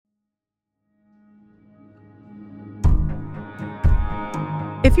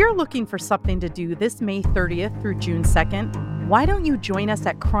If you're looking for something to do this May 30th through June 2nd, why don't you join us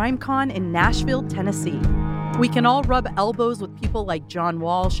at CrimeCon in Nashville, Tennessee? We can all rub elbows with people like John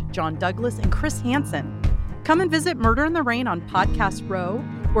Walsh, John Douglas, and Chris Hansen. Come and visit Murder in the Rain on Podcast Row,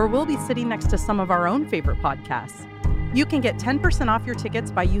 where we'll be sitting next to some of our own favorite podcasts. You can get 10% off your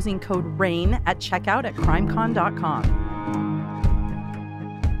tickets by using code RAIN at checkout at crimecon.com.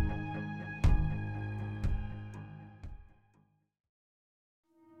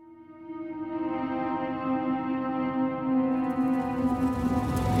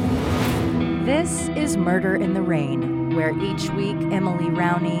 This is Murder in the Rain, where each week Emily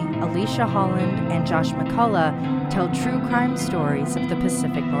Rowney, Alicia Holland, and Josh McCullough tell true crime stories of the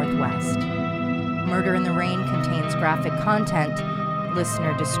Pacific Northwest. Murder in the Rain contains graphic content.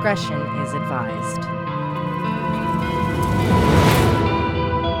 Listener discretion is advised.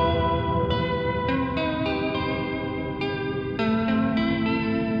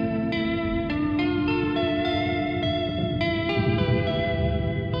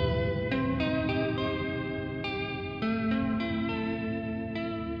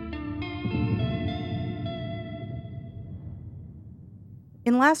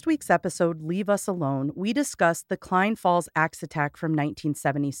 In last week's episode, Leave Us Alone, we discussed the Klein Falls axe attack from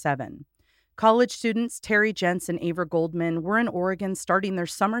 1977. College students Terry Jentz and Avra Goldman were in Oregon starting their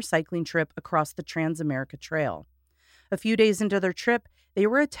summer cycling trip across the Trans-America Trail. A few days into their trip, they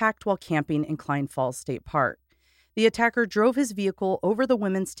were attacked while camping in Klein Falls State Park. The attacker drove his vehicle over the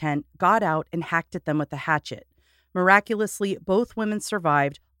women's tent, got out, and hacked at them with a hatchet. Miraculously, both women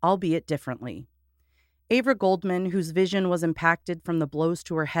survived, albeit differently. Avra Goldman, whose vision was impacted from the blows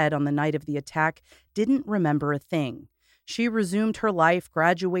to her head on the night of the attack, didn't remember a thing. She resumed her life,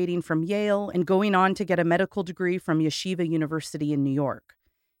 graduating from Yale and going on to get a medical degree from Yeshiva University in New York.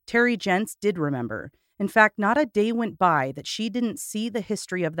 Terry Jentz did remember. In fact, not a day went by that she didn't see the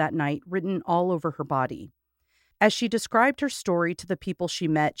history of that night written all over her body. As she described her story to the people she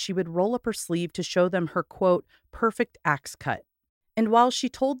met, she would roll up her sleeve to show them her, quote, perfect axe cut. And while she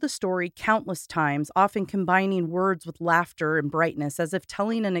told the story countless times, often combining words with laughter and brightness as if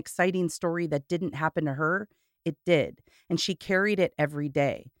telling an exciting story that didn't happen to her, it did, and she carried it every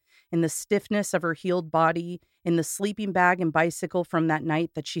day. In the stiffness of her healed body, in the sleeping bag and bicycle from that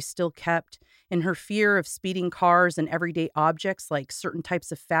night that she still kept, in her fear of speeding cars and everyday objects like certain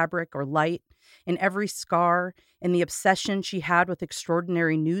types of fabric or light, in every scar, in the obsession she had with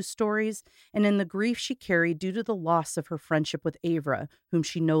extraordinary news stories, and in the grief she carried due to the loss of her friendship with Avra, whom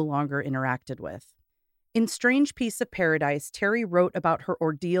she no longer interacted with. In Strange Piece of Paradise, Terry wrote about her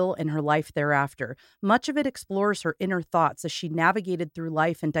ordeal and her life thereafter. Much of it explores her inner thoughts as she navigated through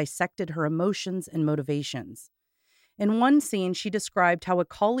life and dissected her emotions and motivations. In one scene, she described how a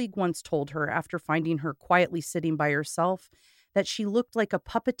colleague once told her, after finding her quietly sitting by herself, that she looked like a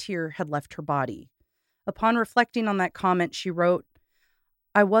puppeteer had left her body. Upon reflecting on that comment, she wrote,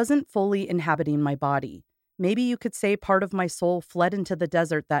 "I wasn't fully inhabiting my body. Maybe you could say part of my soul fled into the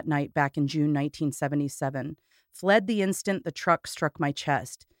desert that night back in June 1977, fled the instant the truck struck my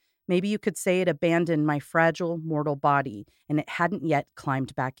chest. Maybe you could say it abandoned my fragile, mortal body, and it hadn't yet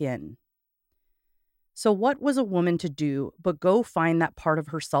climbed back in." So what was a woman to do but go find that part of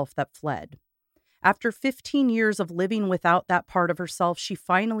herself that fled? After 15 years of living without that part of herself, she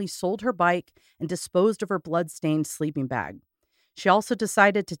finally sold her bike and disposed of her blood-stained sleeping bag. She also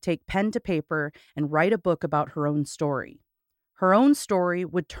decided to take pen to paper and write a book about her own story. Her own story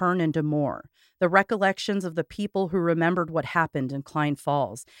would turn into more: the recollections of the people who remembered what happened in Klein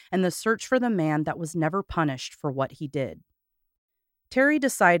Falls, and the search for the man that was never punished for what he did. Terry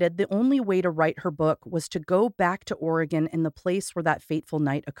decided the only way to write her book was to go back to Oregon in the place where that fateful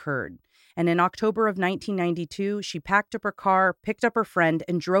night occurred. And in October of 1992, she packed up her car, picked up her friend,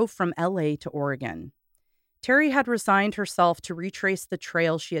 and drove from LA to Oregon. Terry had resigned herself to retrace the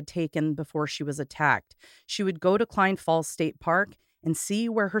trail she had taken before she was attacked. She would go to Klein Falls State Park and see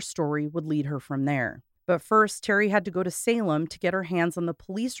where her story would lead her from there. But first, Terry had to go to Salem to get her hands on the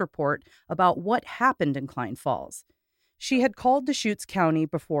police report about what happened in Klein Falls. She had called Deschutes County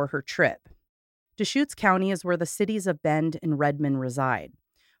before her trip. Deschutes County is where the cities of Bend and Redmond reside.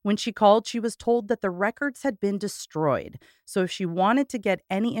 When she called, she was told that the records had been destroyed, so if she wanted to get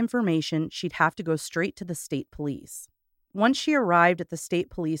any information, she'd have to go straight to the state police. Once she arrived at the state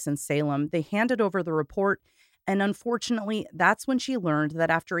police in Salem, they handed over the report, and unfortunately, that's when she learned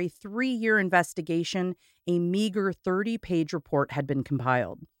that after a 3-year investigation, a meager 30-page report had been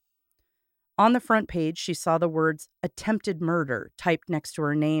compiled. On the front page, she saw the words "attempted murder" typed next to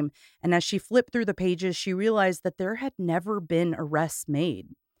her name, and as she flipped through the pages, she realized that there had never been arrests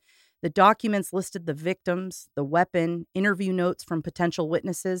made. The documents listed the victims, the weapon, interview notes from potential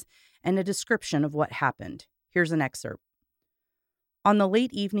witnesses, and a description of what happened. Here's an excerpt. On the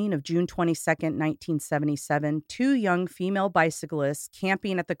late evening of June 22, 1977, two young female bicyclists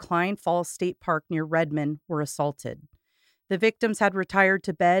camping at the Klein Falls State Park near Redmond were assaulted. The victims had retired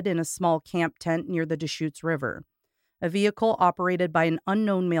to bed in a small camp tent near the Deschutes River. A vehicle operated by an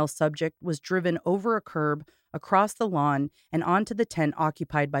unknown male subject was driven over a curb, across the lawn, and onto the tent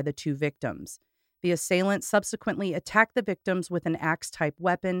occupied by the two victims. The assailant subsequently attacked the victims with an axe-type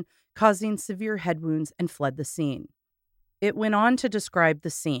weapon, causing severe head wounds, and fled the scene. It went on to describe the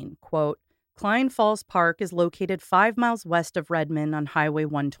scene, quote, Klein Falls Park is located 5 miles west of Redmond on Highway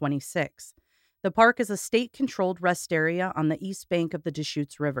 126. The park is a state-controlled rest area on the east bank of the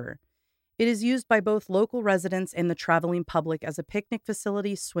Deschutes River. It is used by both local residents and the traveling public as a picnic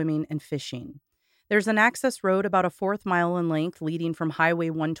facility, swimming, and fishing. There's an access road about a 1/4 mile in length leading from Highway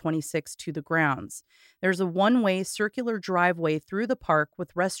 126 to the grounds. There's a one-way circular driveway through the park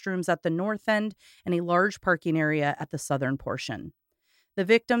with restrooms at the north end and a large parking area at the southern portion. The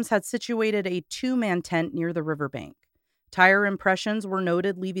victims had situated a 2-man tent near the riverbank. Tire impressions were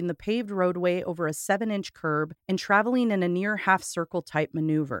noted leaving the paved roadway over a 7-inch curb and traveling in a near half-circle type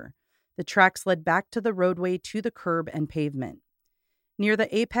maneuver. The tracks led back to the roadway to the curb and pavement. Near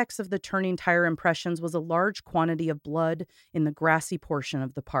the apex of the turning tire impressions was a large quantity of blood in the grassy portion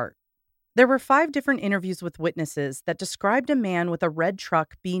of the park. There were 5 different interviews with witnesses that described a man with a red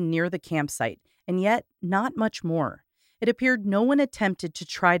truck being near the campsite, and yet not much more. It appeared no one attempted to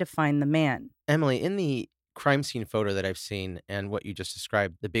try to find the man. Emily, in the crime scene photo that I've seen and what you just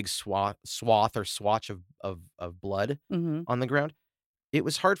described, the big swatch of blood on the ground, it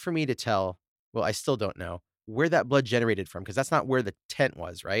was hard for me to tell, well, I still don't know, where that blood generated from, because that's not where the tent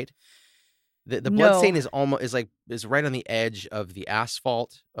was, right? The blood stain is right on the edge of the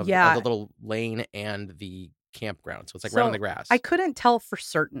asphalt of the little lane and the campground. So it's like right on the grass. I couldn't tell for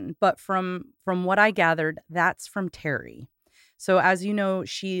certain, but from what I gathered, that's from Terry. So as you know,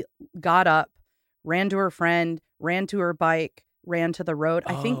 she got up, ran to her friend, ran to her bike, ran to the road.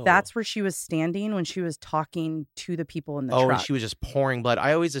 I think that's where she was standing when she was talking to the people in the truck. Oh, and she was just pouring blood.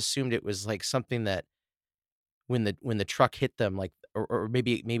 I always assumed it was like something that when the truck hit them, like, or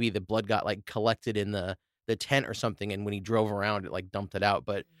maybe the blood got like collected in the tent or something, and when he drove around, it like dumped it out.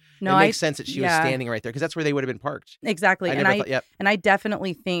 But no, it makes sense that she was standing right there because that's where they would have been parked. Exactly. And I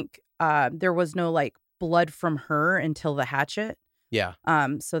definitely think there was no like blood from her until the hatchet. Yeah.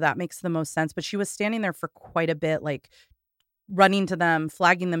 So that makes the most sense. But she was standing there for quite a bit, like running to them,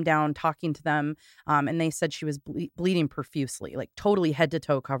 flagging them down, talking to them. And they said she was bleeding profusely, like totally head to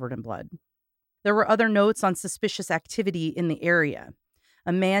toe covered in blood. There were other notes on suspicious activity in the area.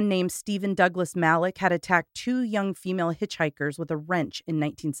 A man named Stephen Douglas Malik had attacked 2 young female hitchhikers with a wrench in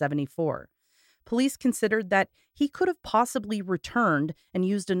 1974. Police considered that he could have possibly returned and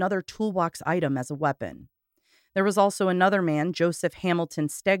used another toolbox item as a weapon. There was also another man, Joseph Hamilton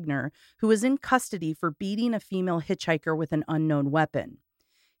Stegner, who was in custody for beating a female hitchhiker with an unknown weapon.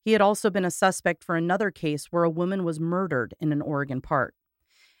 He had also been a suspect for another case where a woman was murdered in an Oregon park.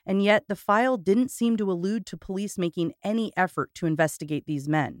 And yet the file didn't seem to allude to police making any effort to investigate these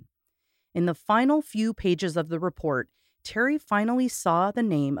men. In the final few pages of the report, Terry finally saw the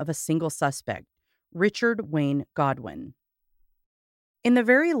name of a single suspect, Richard Wayne Godwin. In the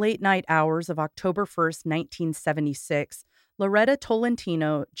very late night hours of October 1st, 1976, Loretta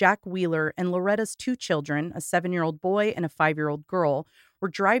Tolentino, Jack Wheeler, and Loretta's 2 children, a 7-year-old boy and a 5-year-old girl, were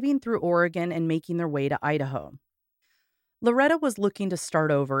driving through Oregon and making their way to Idaho. Loretta was looking to start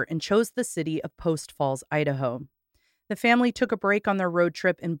over and chose the city of Post Falls, Idaho. The family took a break on their road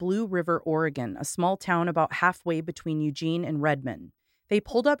trip in Blue River, Oregon, a small town about halfway between Eugene and Redmond. They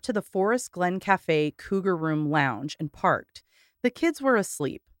pulled up to the Forest Glen Cafe Cougar Room Lounge and parked. The kids were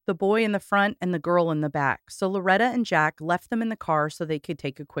asleep, the boy in the front and the girl in the back, so Loretta and Jack left them in the car so they could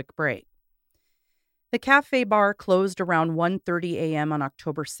take a quick break. The cafe bar closed around 1:30 a.m. on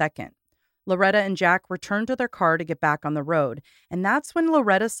October 2nd. Loretta and Jack returned to their car to get back on the road, and that's when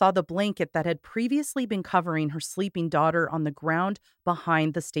Loretta saw the blanket that had previously been covering her sleeping daughter on the ground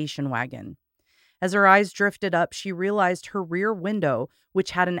behind the station wagon. As her eyes drifted up, she realized her rear window,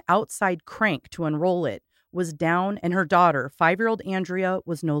 which had an outside crank to unroll it, was down, and her daughter, 5-year-old Andrea,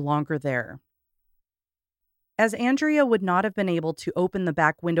 was no longer there. As Andrea would not have been able to open the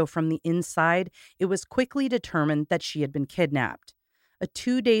back window from the inside, it was quickly determined that she had been kidnapped. A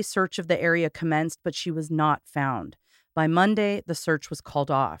 2-day search of the area commenced, but she was not found. By Monday, the search was called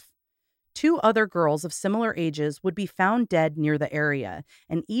off. 2 other girls of similar ages would be found dead near the area,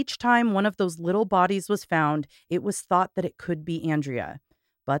 and each time one of those little bodies was found, it was thought that it could be Andrea.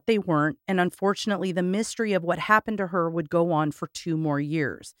 But they weren't, and unfortunately, the mystery of what happened to her would go on for 2 more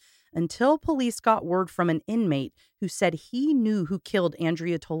years, until police got word from an inmate who said he knew who killed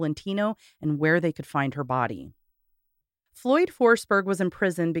Andrea Tolentino and where they could find her body. Floyd Forsberg was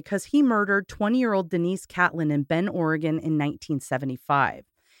imprisoned because he murdered 20-year-old Denise Catlin in Bend, Oregon in 1975.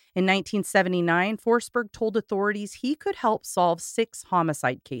 In 1979, Forsberg told authorities he could help solve 6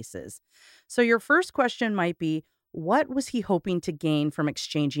 homicide cases. So your first question might be, what was he hoping to gain from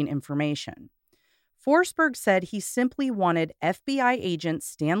exchanging information? Forsberg said he simply wanted FBI agent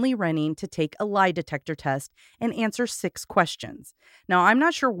Stanley Renning to take a lie detector test and answer 6 questions. Now, I'm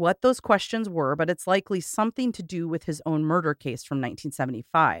not sure what those questions were, but it's likely something to do with his own murder case from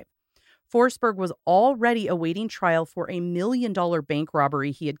 1975. Forsberg was already awaiting trial for a $1 million bank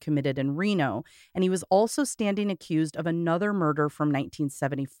robbery he had committed in Reno, and he was also standing accused of another murder from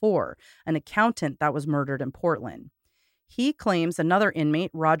 1974, an accountant that was murdered in Portland. He claims another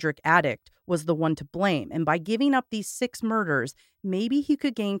inmate, Roderick Addict, was the one to blame, and by giving up these 6 murders, maybe he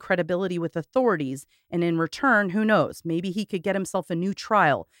could gain credibility with authorities, and in return, who knows, maybe he could get himself a new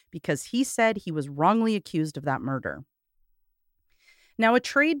trial because he said he was wrongly accused of that murder. Now, a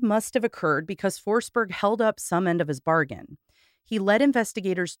trade must have occurred because Forsberg held up some end of his bargain. He led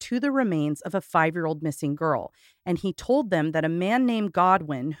investigators to the remains of a 5-year-old missing girl, and he told them that a man named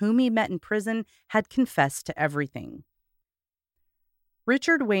Godwin, whom he met in prison, had confessed to everything.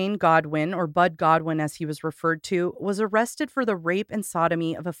 Richard Wayne Godwin, or Bud Godwin as he was referred to, was arrested for the rape and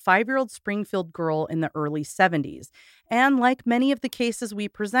sodomy of a 5-year-old Springfield girl in the early 70s. And like many of the cases we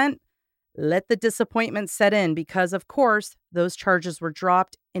present, let the disappointment set in because, of course, those charges were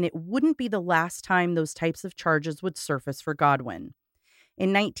dropped, and it wouldn't be the last time those types of charges would surface for Godwin.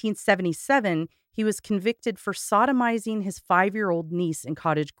 In 1977, he was convicted for sodomizing his 5-year-old niece in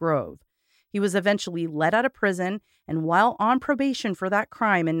Cottage Grove. He was eventually let out of prison, and while on probation for that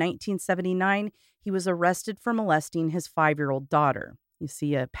crime in 1979, he was arrested for molesting his 5-year-old daughter. You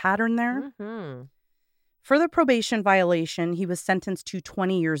see a pattern there? Mm-hmm. For the probation violation, he was sentenced to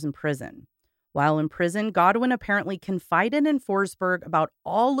 20 years in prison. While in prison, Godwin apparently confided in Forsberg about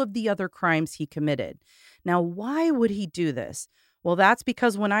all of the other crimes he committed. Now, why would he do this? Well, that's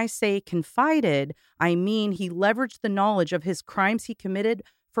because when I say confided, I mean he leveraged the knowledge of his crimes he committed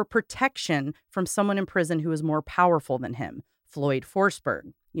for protection from someone in prison who is more powerful than him, Floyd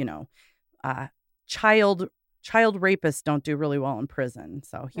Forsberg. Child rapists don't do really well in prison,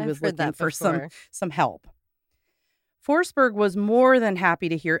 so he was looking for some help. Forsberg was more than happy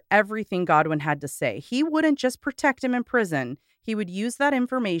to hear everything Godwin had to say. He wouldn't just protect him in prison. He would use that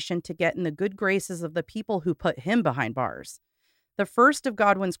information to get in the good graces of the people who put him behind bars. The first of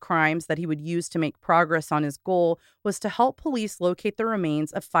Godwin's crimes that he would use to make progress on his goal was to help police locate the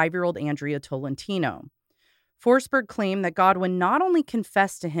remains of 5-year-old Andrea Tolentino. Forsberg claimed that Godwin not only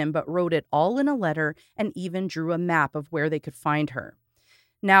confessed to him, but wrote it all in a letter and even drew a map of where they could find her.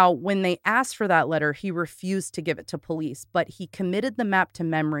 Now, when they asked for that letter, he refused to give it to police, but he committed the map to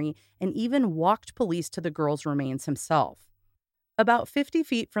memory and even walked police to the girl's remains himself. About 50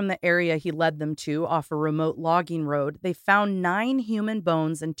 feet from the area he led them to, off a remote logging road, they found 9 human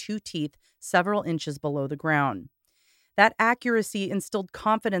bones and 2 teeth several inches below the ground. That accuracy instilled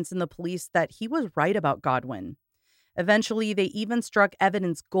confidence in the police that he was right about Godwin. Eventually, they even struck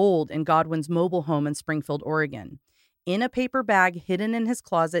evidence gold in Godwin's mobile home in Springfield, Oregon. In a paper bag hidden in his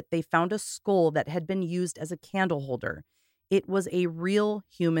closet, they found a skull that had been used as a candle holder. It was a real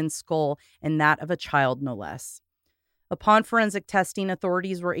human skull, and that of a child, no less. Upon forensic testing,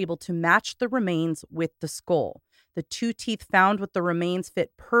 authorities were able to match the remains with the skull. The 2 teeth found with the remains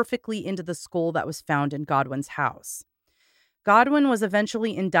fit perfectly into the skull that was found in Godwin's house. Godwin was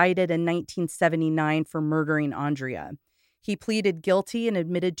eventually indicted in 1979 for murdering Andrea. He pleaded guilty and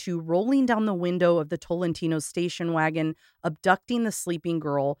admitted to rolling down the window of the Tolentino station wagon, abducting the sleeping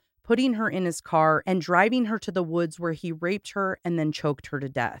girl, putting her in his car, and driving her to the woods where he raped her and then choked her to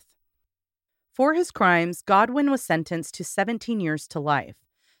death. For his crimes, Godwin was sentenced to 17 years to life.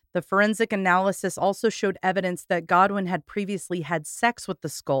 The forensic analysis also showed evidence that Godwin had previously had sex with the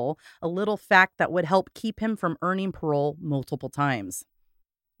skull, a little fact that would help keep him from earning parole multiple times.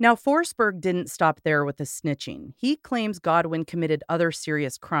 Now, Forsberg didn't stop there with the snitching. He claims Godwin committed other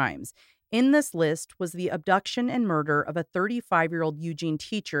serious crimes. In this list was the abduction and murder of a 35-year-old Eugene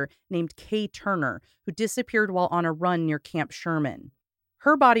teacher named Kay Turner, who disappeared while on a run near Camp Sherman.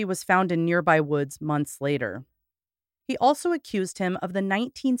 Her body was found in nearby woods months later. He also accused him of the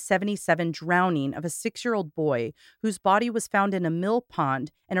 1977 drowning of a 6-year-old boy whose body was found in a mill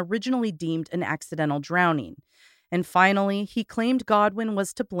pond and originally deemed an accidental drowning. And finally, he claimed Godwin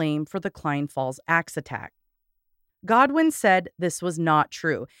was to blame for the Klein Falls axe attack. Godwin said this was not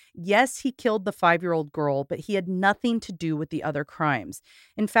true. Yes, he killed the 5-year-old girl, but he had nothing to do with the other crimes.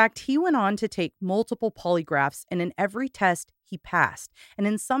 In fact, he went on to take multiple polygraphs, and in every test, he passed. And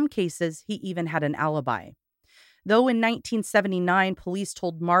in some cases, he even had an alibi. Though in 1979, police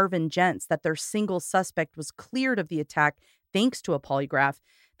told Marvin Gents that their single suspect was cleared of the attack thanks to a polygraph,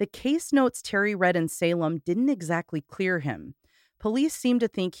 the case notes Terry read in Salem didn't exactly clear him. Police seemed to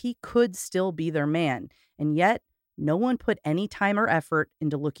think he could still be their man, and yet no one put any time or effort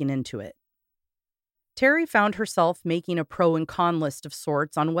into looking into it. Terry found herself making a pro and con list of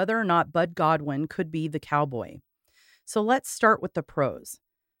sorts on whether or not Bud Godwin could be the cowboy. So let's start with the pros.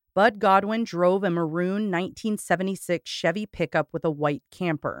 Bud Godwin drove a maroon 1976 Chevy pickup with a white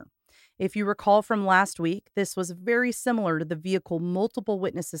camper. If you recall from last week, this was very similar to the vehicle multiple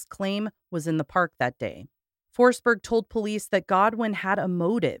witnesses claim was in the park that day. Forsberg told police that Godwin had a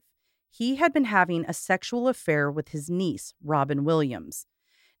motive. He had been having a sexual affair with his niece, Robin Williams.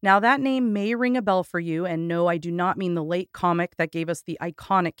 Now, that name may ring a bell for you, and no, I do not mean the late comic that gave us the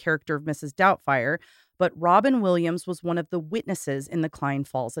iconic character of Mrs. Doubtfire, but Robin Williams was one of the witnesses in the Klein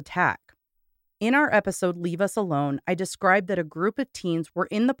Falls attack. In our episode, Leave Us Alone, I described that a group of teens were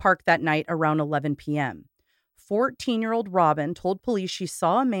in the park that night around 11 p.m. 14-year-old Robin told police she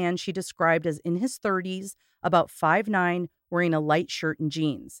saw a man she described as in his 30s, about 5'9", wearing a light shirt and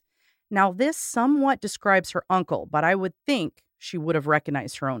jeans. Now, this somewhat describes her uncle, but I would think she would have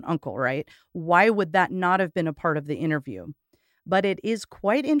recognized her own uncle, right? Why would that not have been a part of the interview? But it is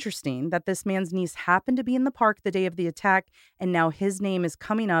quite interesting that this man's niece happened to be in the park the day of the attack, and now his name is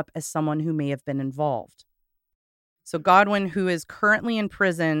coming up as someone who may have been involved. So Godwin, who is currently in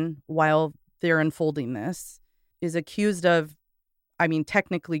prison while they're unfolding this, is accused of,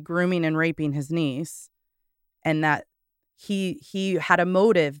 technically grooming and raping his niece, and that he had a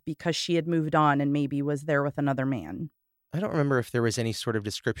motive because she had moved on and maybe was there with another man. I don't remember if there was any sort of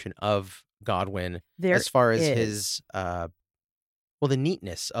description of Godwin there as far as is. His, the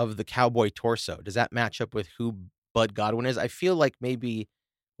neatness of the cowboy torso. Does that match up with who Bud Godwin is? I feel like maybe,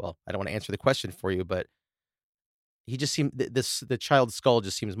 I don't want to answer the question for you, but he just seemed, the child's skull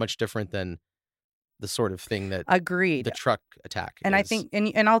just seems much different than the sort of thing that Agreed. the truck attack and is. I think,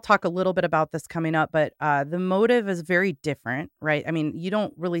 and I'll talk a little bit about this coming up, but the motive is very different, right? I mean, you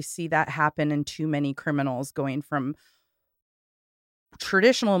don't really see that happen in too many criminals, going from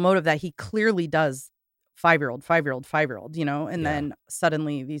traditional motive that he clearly does 5-year-old, and then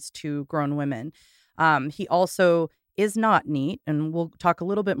suddenly these two grown women. He also is not neat, and we'll talk a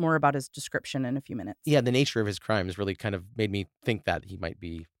little bit more about his description in a few minutes. Yeah, the nature of his crimes really kind of made me think that he might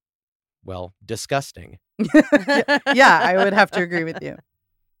be, disgusting. Yeah, I would have to agree with you.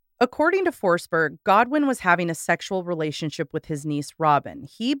 According to Forsberg, Godwin was having a sexual relationship with his niece, Robin.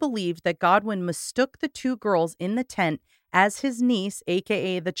 He believed that Godwin mistook the two girls in the tent as his niece,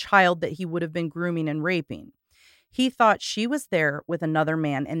 a.k.a. the child that he would have been grooming and raping. He thought she was there with another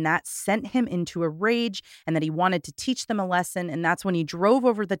man, and that sent him into a rage, and that he wanted to teach them a lesson, and that's when he drove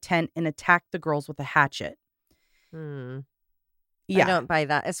over the tent and attacked the girls with a hatchet. Yeah. I don't buy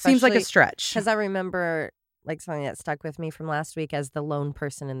that. Especially, seems like a stretch. Because I remember something that stuck with me from last week as the lone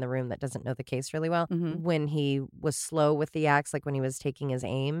person in the room that doesn't know the case really well. Mm-hmm. When he was slow with the axe, when he was taking his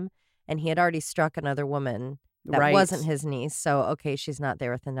aim, and he had already struck another woman that wasn't his niece. So, okay, she's not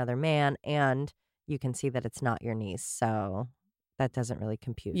there with another man, and you can see that it's not your niece. So that doesn't really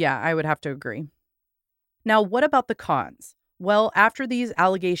compute. Yeah, I would have to agree. Now, what about the cons? Well, after these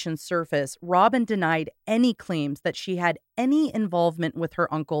allegations surfaced, Robin denied any claims that she had any involvement with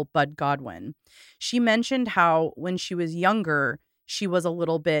her uncle, Bud Godwin. She mentioned how when she was younger, she was a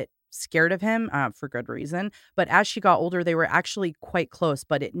little bit scared of him, for good reason. But as she got older, they were actually quite close,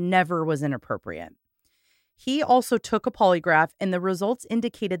 but it never was inappropriate. He also took a polygraph, and the results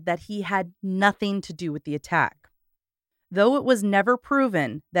indicated that he had nothing to do with the attack. Though it was never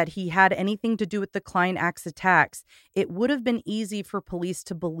proven that he had anything to do with the Klein axe attacks, it would have been easy for police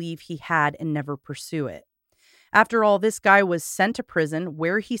to believe he had and never pursue it. After all, this guy was sent to prison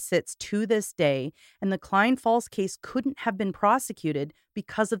where he sits to this day, and the Klein Falls case couldn't have been prosecuted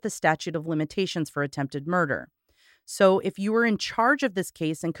because of the statute of limitations for attempted murder. So if you were in charge of this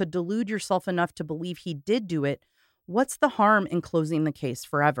case and could delude yourself enough to believe he did do it, what's the harm in closing the case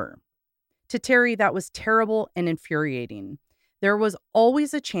forever? To Terry, that was terrible and infuriating. There was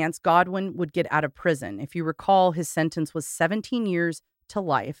always a chance Godwin would get out of prison. If you recall, his sentence was 17 years to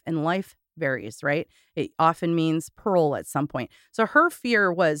life, and life varies, right? It often means parole at some point. So her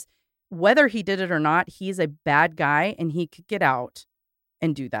fear was whether he did it or not, he's a bad guy and he could get out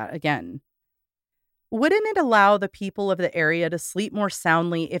and do that again. Wouldn't it allow the people of the area to sleep more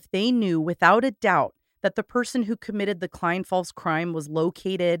soundly if they knew without a doubt that the person who committed the Klein Falls crime was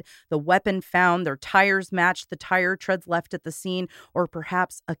located, the weapon found, their tires matched the tire treads left at the scene, or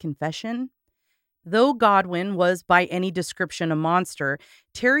perhaps a confession? Though Godwin was by any description a monster,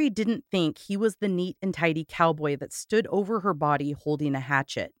 Terry didn't think he was the neat and tidy cowboy that stood over her body holding a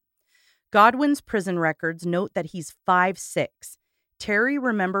hatchet. Godwin's prison records note that he's 5'6". Terry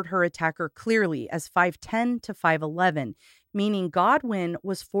remembered her attacker clearly as 5'10 to 5'11", meaning Godwin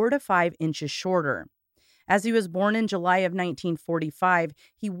was 4 to 5 inches shorter. As he was born in July of 1945,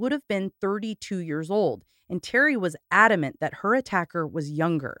 he would have been 32 years old, and Terry was adamant that her attacker was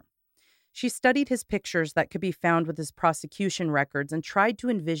younger. She studied his pictures that could be found with his prosecution records and tried to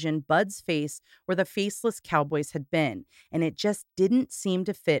envision Bud's face where the faceless cowboys had been, and it just didn't seem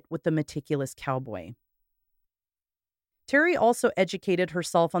to fit with the meticulous cowboy. Terry also educated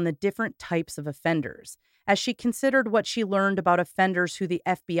herself on the different types of offenders. As she considered what she learned about offenders who the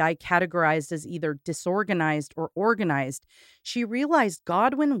FBI categorized as either disorganized or organized, she realized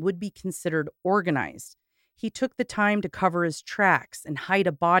Godwin would be considered organized. He took the time to cover his tracks and hide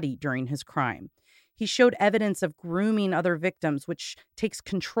a body during his crime. He showed evidence of grooming other victims, which takes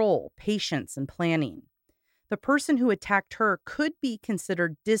control, patience, and planning. The person who attacked her could be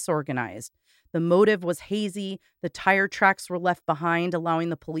considered disorganized. The motive was hazy. The tire tracks were left behind, allowing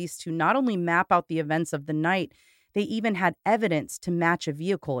the police to not only map out the events of the night, they even had evidence to match a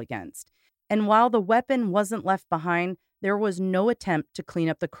vehicle against. And while the weapon wasn't left behind, there was no attempt to clean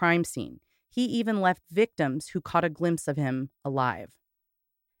up the crime scene. He even left victims who caught a glimpse of him alive.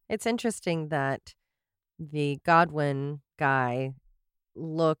 It's interesting that the Godwin guy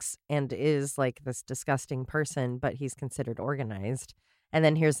looks and is like this disgusting person, but he's considered organized. And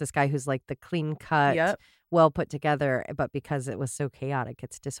then here's this guy who's like the clean cut, well put together, but because it was so chaotic,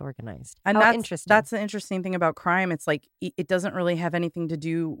 it's disorganized. And that's the interesting thing about crime. It's like it doesn't really have anything to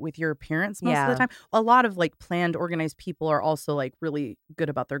do with your appearance most of the time. A lot of like planned, organized people are also like really good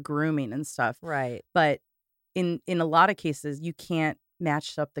about their grooming and stuff. Right. But in a lot of cases, you can't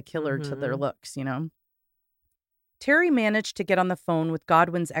match up the killer to their looks, you know? Terry managed to get on the phone with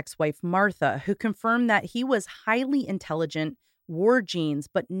Godwin's ex-wife, Martha, who confirmed that he was highly intelligent, wore jeans,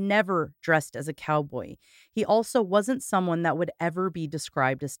 but never dressed as a cowboy. He also wasn't someone that would ever be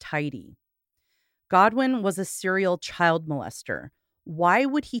described as tidy. Godwin was a serial child molester. Why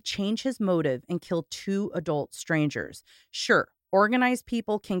would he change his motive and kill 2 adult strangers? Sure, organized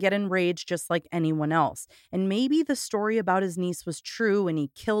people can get enraged just like anyone else. And maybe the story about his niece was true and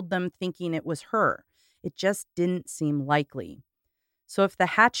he killed them thinking it was her. It just didn't seem likely. So if the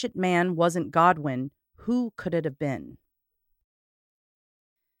hatchet man wasn't Godwin, who could it have been?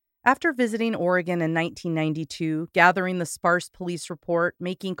 After visiting Oregon in 1992, gathering the sparse police report,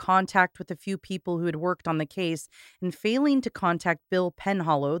 making contact with a few people who had worked on the case, and failing to contact Bill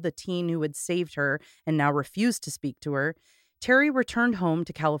Penhollow, the teen who had saved her and now refused to speak to her, Terry returned home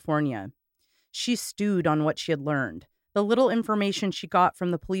to California. She stewed on what she had learned. The little information she got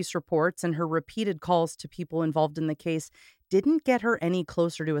from the police reports and her repeated calls to people involved in the case didn't get her any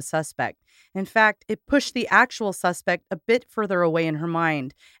closer to a suspect. In fact, it pushed the actual suspect a bit further away in her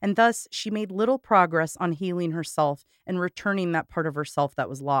mind, and thus she made little progress on healing herself and returning that part of herself that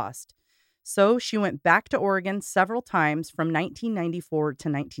was lost. So she went back to Oregon several times from 1994 to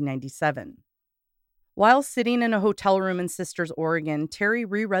 1997. While sitting in a hotel room in Sisters, Oregon, Terry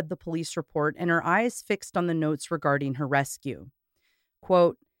reread the police report and her eyes fixed on the notes regarding her rescue.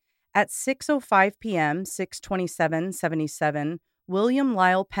 Quote, at 6:05 p.m., 6/27/77, William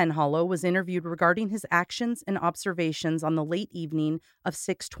Lyle Penhollow was interviewed regarding his actions and observations on the late evening of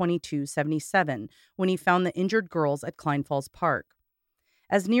 6/22/77 when he found the injured girls at Klein Falls Park.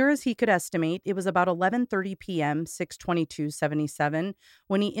 As near as he could estimate, it was about 11:30 p.m., 6/22/77,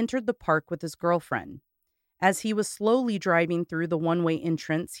 when he entered the park with his girlfriend. As he was slowly driving through the one-way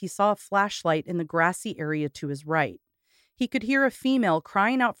entrance, he saw a flashlight in the grassy area to his right. He could hear a female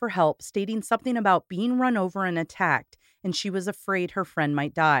crying out for help, stating something about being run over and attacked, and she was afraid her friend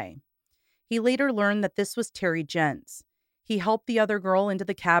might die. He later learned that this was Terry Jentz. He helped the other girl into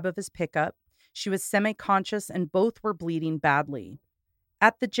the cab of his pickup. She was semi-conscious and both were bleeding badly.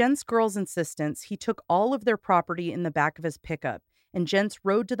 At the Jentz girls' insistence, he took all of their property in the back of his pickup, and Jentz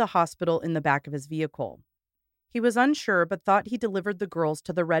rode to the hospital in the back of his vehicle. He was unsure, but thought he delivered the girls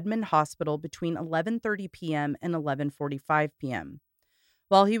to the Redmond Hospital between 11:30 p.m. and 11:45 p.m.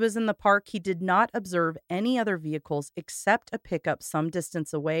 While he was in the park, he did not observe any other vehicles except a pickup some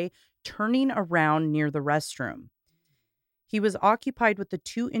distance away, turning around near the restroom. He was occupied with the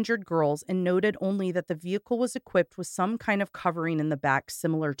 2 injured girls and noted only that the vehicle was equipped with some kind of covering in the back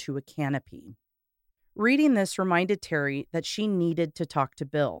similar to a canopy. Reading this reminded Terry that she needed to talk to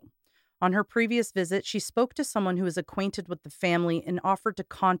Bill. On her previous visit, she spoke to someone who was acquainted with the family and offered to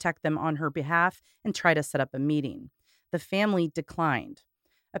contact them on her behalf and try to set up a meeting. The family declined.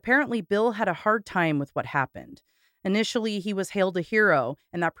 Apparently, Bill had a hard time with what happened. Initially, he was hailed a hero,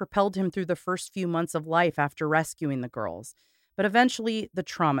 and that propelled him through the first few months of life after rescuing the girls. But eventually, the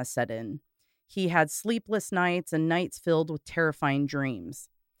trauma set in. He had sleepless nights and nights filled with terrifying dreams.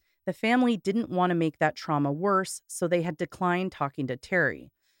 The family didn't want to make that trauma worse, so they had declined talking to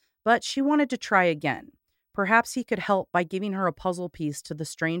Terry. But she wanted to try again. Perhaps he could help by giving her a puzzle piece to the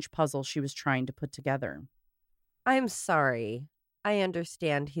strange puzzle she was trying to put together. I'm sorry. I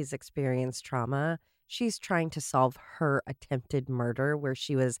understand he's experienced trauma. She's trying to solve her attempted murder where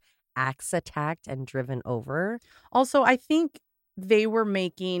she was axe attacked and driven over. Also, I think they were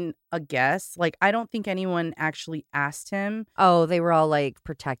making a guess. Like, I don't think anyone actually asked him. Oh, they were all like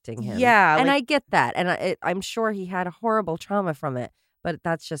protecting him. Yeah. And I get that. And I'm sure he had a horrible trauma from it. But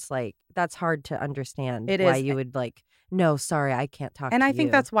that's just like, that's hard to understand why you would like, no, sorry, I can't talk to you. And I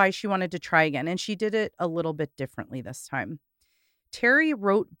think that's why she wanted to try again. And she did it a little bit differently this time. Terry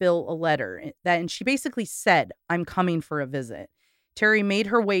wrote Bill a letter and she basically said, I'm coming for a visit. Terry made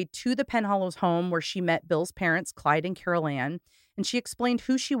her way to the Penhallows home where she met Bill's parents, Clyde and Carol Ann, and she explained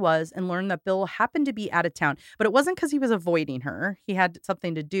who she was and learned that Bill happened to be out of town. But it wasn't because he was avoiding her. He had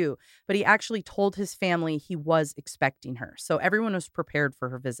something to do, but he actually told his family he was expecting her. So everyone was prepared for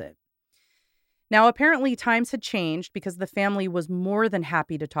her visit. Now, apparently times had changed because the family was more than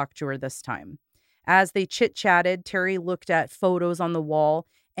happy to talk to her this time. As they chit-chatted, Terry looked at photos on the wall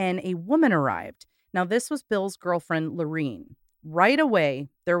and a woman arrived. Now, this was Bill's girlfriend, Lorene. Right away,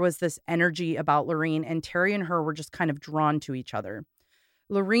 there was this energy about Lorene, and Terry and her were just kind of drawn to each other.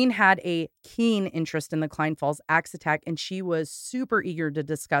 Lorene had a keen interest in the Klein Falls axe attack, and she was super eager to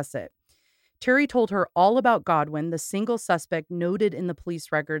discuss it. Terry told her all about Godwin, the single suspect noted in the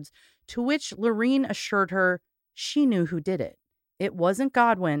police records, to which Lorene assured her she knew who did it. It wasn't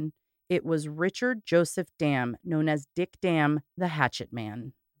Godwin. It was Richard Joseph Dam, known as Dick Dam, the Hatchet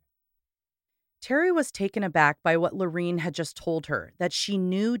Man. Terry was taken aback by what Lorene had just told her, that she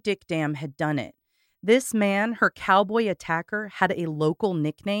knew Dick Dam had done it. This man, her cowboy attacker, had a local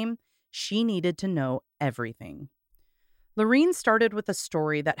nickname. She needed to know everything. Lorene started with a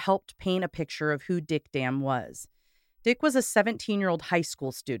story that helped paint a picture of who Dick Dam was. Dick was a 17-year-old high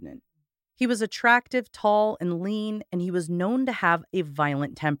school student. He was attractive, tall, and lean, and he was known to have a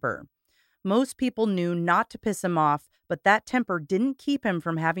violent temper. Most people knew not to piss him off, but that temper didn't keep him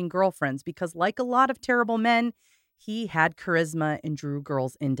from having girlfriends because, like a lot of terrible men, he had charisma and drew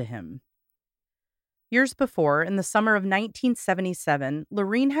girls into him. Years before, in the summer of 1977,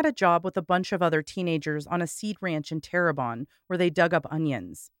 Lorene had a job with a bunch of other teenagers on a seed ranch in Terrebonne where they dug up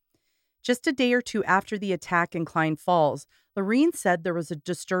onions. Just a day or two after the attack in Klein Falls, Lorene said there was a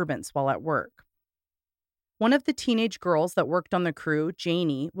disturbance while at work. One of the teenage girls that worked on the crew,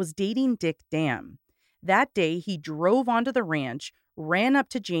 Janie, was dating Dick Dam. That day, he drove onto the ranch, ran up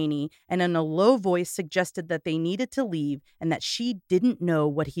to Janie, and in a low voice suggested that they needed to leave and that she didn't know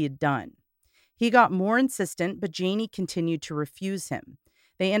what he had done. He got more insistent, but Janie continued to refuse him.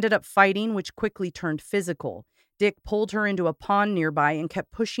 They ended up fighting, which quickly turned physical. Dick pulled her into a pond nearby and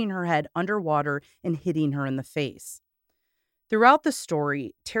kept pushing her head underwater and hitting her in the face. Throughout the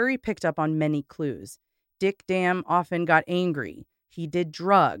story, Terry picked up on many clues. Dick Dam often got angry. He did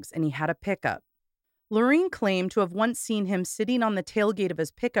drugs, and he had a pickup. Lorene claimed to have once seen him sitting on the tailgate of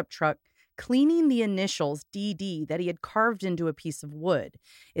his pickup truck, cleaning the initials DD that he had carved into a piece of wood.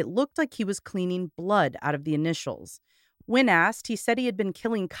 It looked like he was cleaning blood out of the initials. When asked, he said he had been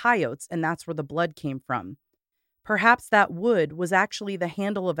killing coyotes, and that's where the blood came from. Perhaps that wood was actually the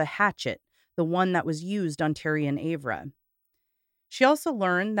handle of a hatchet, the one that was used on Terry and Avra. She also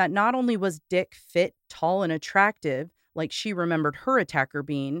learned that not only was Dick fit, tall, and attractive, like she remembered her attacker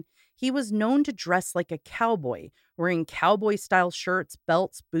being, he was known to dress like a cowboy, wearing cowboy-style shirts,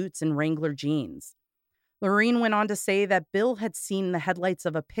 belts, boots, and Wrangler jeans. Lorene went on to say that Bill had seen the headlights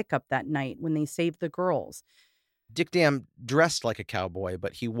of a pickup that night when they saved the girls. Dick Dam dressed like a cowboy,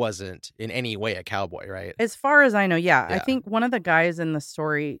 but he wasn't in any way a cowboy, right? As far as I know, yeah. I think one of the guys in the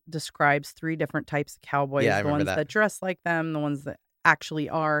story describes 3 different types of cowboys. Yeah, I the remember ones that dress like them, the ones that actually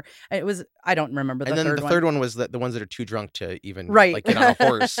are. I don't remember the third one. And then the third one was the ones that are too drunk to even like get on a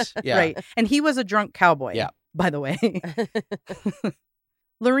horse. Yeah. Right. And he was a drunk cowboy, yeah, by the way.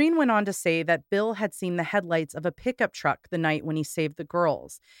 Lorene went on to say that Bill had seen the headlights of a pickup truck the night when he saved the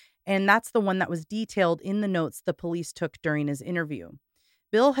girls. And that's the one that was detailed in the notes the police took during his interview.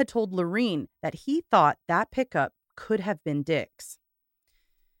 Bill had told Lorene that he thought that pickup could have been Dick's.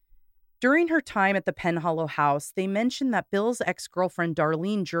 During her time at the Penn Hollow house, they mentioned that Bill's ex-girlfriend,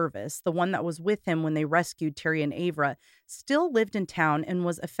 Darlene Jervis, the one that was with him when they rescued Terry and Avra, still lived in town and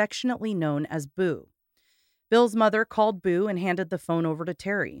was affectionately known as Boo. Bill's mother called Boo and handed the phone over to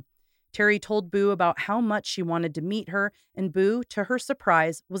Terry. Terry told Boo about how much she wanted to meet her, and Boo, to her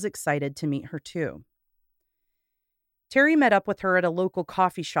surprise, was excited to meet her too. Terry met up with her at a local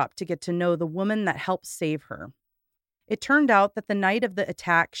coffee shop to get to know the woman that helped save her. It turned out that the night of the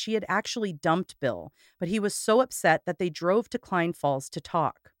attack, she had actually dumped Bill, but he was so upset that they drove to Klein Falls to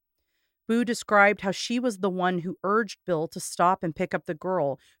talk. Boo described how she was the one who urged Bill to stop and pick up the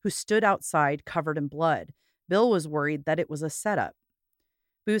girl who stood outside covered in blood. Bill was worried that it was a setup.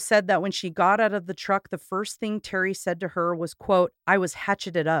 Boo said that when she got out of the truck, the first thing Terry said to her was, quote, "I was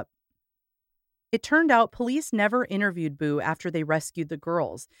hatcheted up." It turned out police never interviewed Boo after they rescued the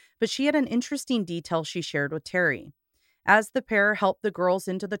girls, but she had an interesting detail she shared with Terry. As the pair helped the girls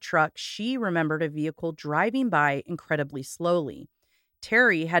into the truck, she remembered a vehicle driving by incredibly slowly.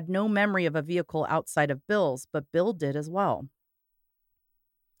 Terry had no memory of a vehicle outside of Bill's, but Bill did as well.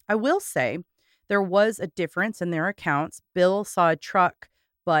 I will say there was a difference in their accounts. Bill saw a truck,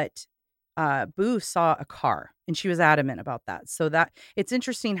 but Boo saw a car, and she was adamant about that. So that it's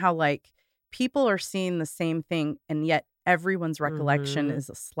interesting how people are seeing the same thing, and yet everyone's recollection is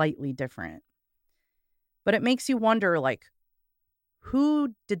slightly different. But it makes you wonder,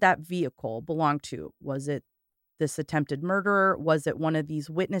 who did that vehicle belong to? Was it this attempted murderer? Was it one of these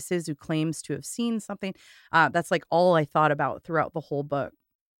witnesses who claims to have seen something? That's all I thought about throughout the whole book.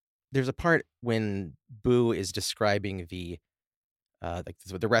 There's a part when Boo is describing the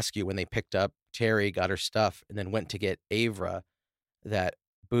rescue, when they picked up Terry, got her stuff, and then went to get Avra, that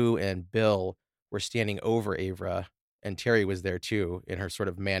Boo and Bill were standing over Avra, and Terry was there too in her sort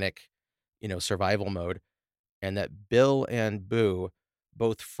of manic, survival mode. And that Bill and Boo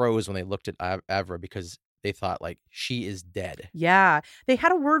both froze when they looked at Avra because they thought she is dead. Yeah, they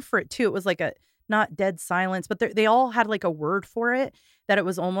had a word for it too. It was not dead silence, but they all had a word for it, that it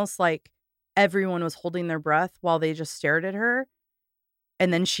was almost like everyone was holding their breath while they just stared at her.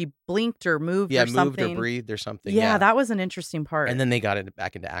 And then she blinked or moved or something. Yeah, moved or breathed or something. Yeah, that was an interesting part. And then they got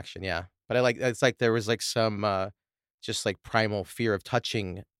back into action, yeah. But it's there was some just primal fear of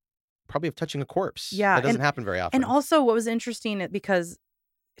touching a corpse. Yeah. That doesn't happen very often. And also what was interesting, because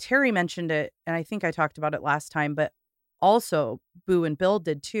Terry mentioned it, and I think I talked about it last time, but also Boo and Bill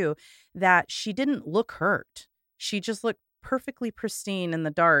did too, that she didn't look hurt. She just looked perfectly pristine in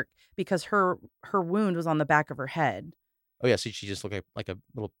the dark because her wound was on the back of her head. Oh, yeah, so she just looked like a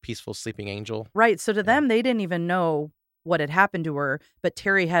little peaceful sleeping angel. Right, so to them, they didn't even know what had happened to her, but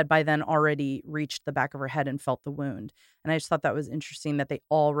Terry had by then already reached the back of her head and felt the wound. And I just thought that was interesting that they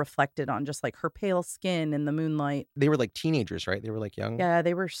all reflected on just her pale skin in the moonlight. They were teenagers, right? They were young. Yeah,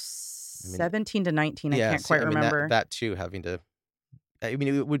 they were 17 to 19. I can't quite remember. That too, having to,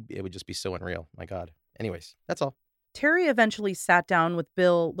 it would just be so unreal. My God. Anyways, that's all. Terry eventually sat down with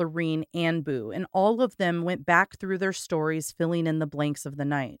Bill, Lorene, and Boo, and all of them went back through their stories, filling in the blanks of the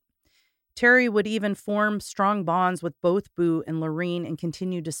night. Terry would even form strong bonds with both Boo and Lorene and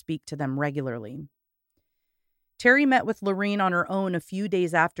continued to speak to them regularly. Terry met with Lorene on her own a few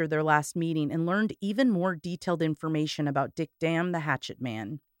days after their last meeting and learned even more detailed information about Dick Dam, the hatchet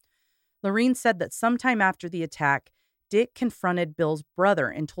man. Lorene said that sometime after the attack, Dick confronted Bill's brother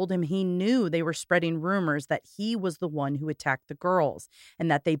and told him he knew they were spreading rumors that he was the one who attacked the girls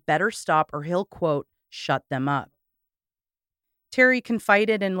and that they better stop or he'll, quote, shut them up. Terry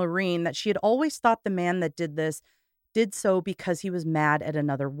confided in Lorene that she had always thought the man that did so because he was mad at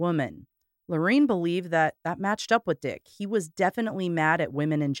another woman. Lorene believed that matched up with Dick. He was definitely mad at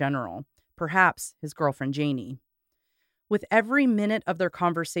women in general, perhaps his girlfriend Janie. With every minute of their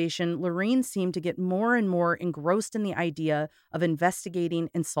conversation, Lorene seemed to get more and more engrossed in the idea of investigating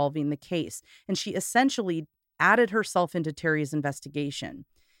and solving the case, and she essentially added herself into Terry's investigation.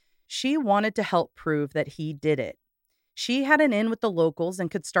 She wanted to help prove that he did it. She had an in with the locals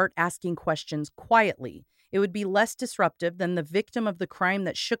and could start asking questions quietly. It would be less disruptive than the victim of the crime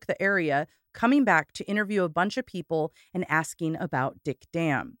that shook the area coming back to interview a bunch of people and asking about Dick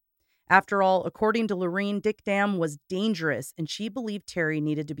Dam. After all, according to Lorene, Dick Dam was dangerous, and she believed Terry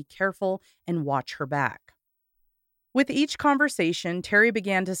needed to be careful and watch her back. With each conversation, Terry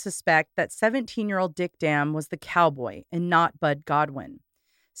began to suspect that 17-year-old Dick Dam was the cowboy and not Bud Godwin.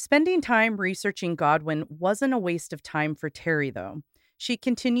 Spending time researching Godwin wasn't a waste of time for Terry, though. She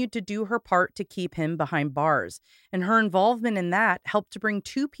continued to do her part to keep him behind bars, and her involvement in that helped to bring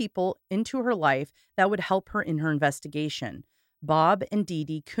two people into her life that would help her in her investigation, Bob and Dee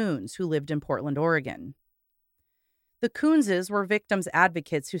Dee Coons, who lived in Portland, Oregon. The Coonses were victims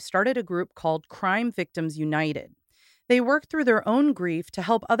advocates who started a group called Crime Victims United. They worked through their own grief to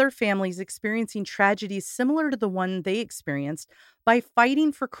help other families experiencing tragedies similar to the one they experienced by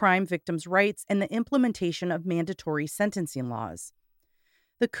fighting for crime victims' rights and the implementation of mandatory sentencing laws.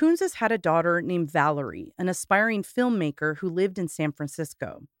 The Coonses had a daughter named Valerie, an aspiring filmmaker who lived in San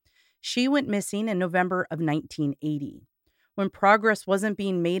Francisco. She went missing in November of 1980. When progress wasn't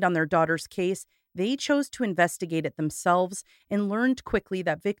being made on their daughter's case, they chose to investigate it themselves and learned quickly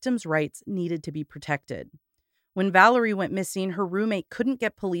that victims' rights needed to be protected. When Valerie went missing, her roommate couldn't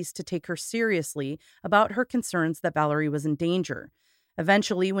get police to take her seriously about her concerns that Valerie was in danger.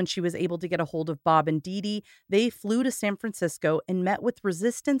 Eventually, when she was able to get a hold of Bob and Dee Dee, they flew to San Francisco and met with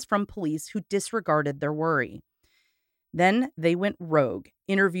resistance from police who disregarded their worry. Then they went rogue,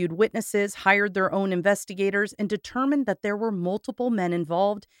 interviewed witnesses, hired their own investigators, and determined that there were multiple men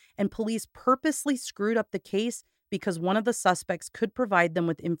involved, and police purposely screwed up the case because one of the suspects could provide them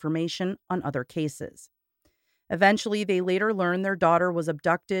with information on other cases. Eventually, they later learned their daughter was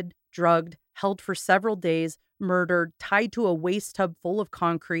abducted, drugged, held for several days, murdered, tied to a waste tub full of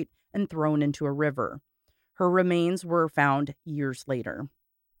concrete, and thrown into a river. Her remains were found years later.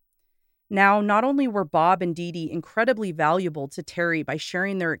 Now, not only were Bob and Dee Dee incredibly valuable to Terry by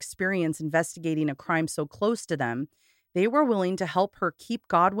sharing their experience investigating a crime so close to them, they were willing to help her keep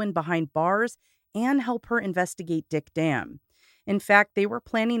Godwin behind bars and help her investigate Dick Dam. In fact, they were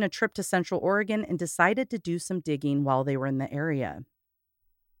planning a trip to Central Oregon and decided to do some digging while they were in the area.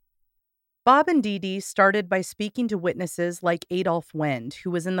 Bob and Dee Dee started by speaking to witnesses like Adolph Wend,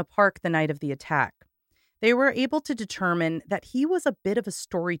 who was in the park the night of the attack. They were able to determine that he was a bit of a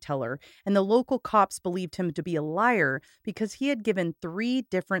storyteller, and the local cops believed him to be a liar because he had given 3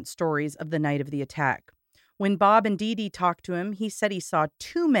 different stories of the night of the attack. When Bob and Dee Dee talked to him, he said he saw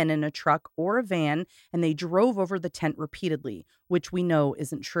 2 men in a truck or a van, and they drove over the tent repeatedly, which we know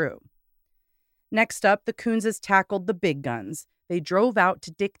isn't true. Next up, the Coonses tackled the big guns. They drove out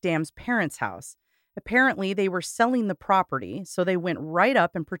to Dick Dam's parents' house. Apparently, they were selling the property, so they went right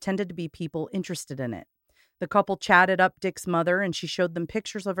up and pretended to be people interested in it. The couple chatted up Dick's mother, and she showed them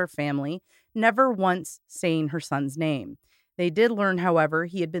pictures of her family, never once saying her son's name. They did learn, however,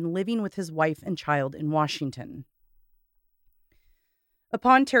 he had been living with his wife and child in Washington.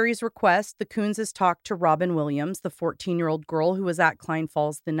 Upon Terry's request, the Coonses talked to Robin Williams, the 14-year-old girl who was at Klein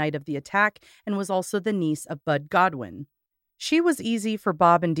Falls the night of the attack and was also the niece of Bud Godwin. She was easy for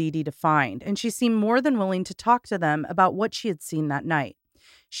Bob and Dee Dee to find, and she seemed more than willing to talk to them about what she had seen that night.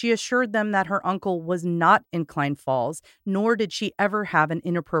 She assured them that her uncle was not in Klein Falls, nor did she ever have an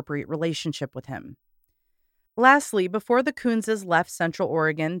inappropriate relationship with him. Lastly, before the Coonses left Central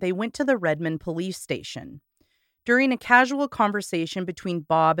Oregon, they went to the Redmond police station. During a casual conversation between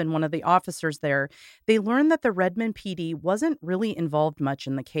Bob and one of the officers there, they learned that the Redmond PD wasn't really involved much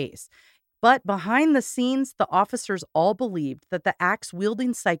in the case. But behind the scenes, the officers all believed that the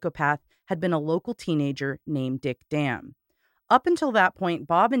axe-wielding psychopath had been a local teenager named Dick Dam. Up until that point,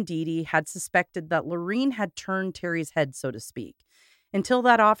 Bob and Dee Dee had suspected that Lorene had turned Terry's head, so to speak. Until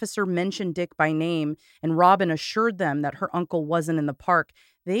that officer mentioned Dick by name and Robin assured them that her uncle wasn't in the park,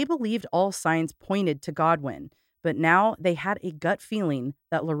 they believed all signs pointed to Godwin. But now they had a gut feeling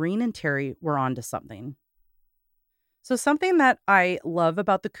that Lorene and Terry were onto something. So something that I love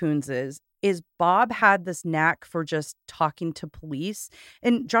about the Coonses is Bob had this knack for just talking to police.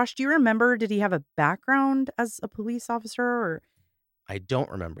 And Josh, do you remember, did he have a background as a police officer? Or I don't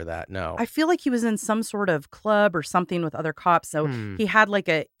remember that, no. I feel like he was in some sort of club or something with other cops. So he had like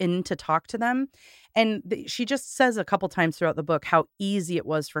a in to talk to them. And she just says a couple times throughout the book how easy it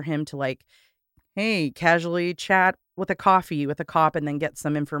was for him to like, hey, casually chat with a coffee with a cop and then get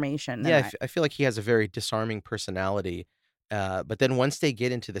some information. Yeah, I feel like he has a very disarming personality. But then once they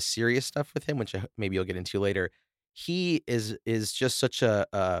get into the serious stuff with him, which maybe you'll get into later, he is just such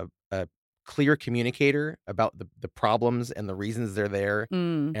a clear communicator about the problems and the reasons they're there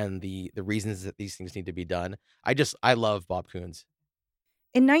and the reasons that these things need to be done. I love Bob Coons.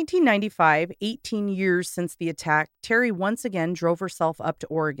 In 1995, 18 years since the attack, Terry once again drove herself up to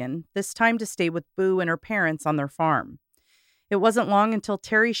Oregon, this time to stay with Boo and her parents on their farm. It wasn't long until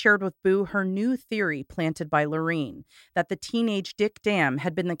Terry shared with Boo her new theory planted by Lorene, that the teenage Dick Dam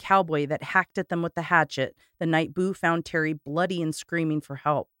had been the cowboy that hacked at them with the hatchet the night Boo found Terry bloody and screaming for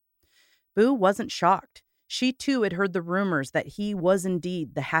help. Boo wasn't shocked. She too had heard the rumors that he was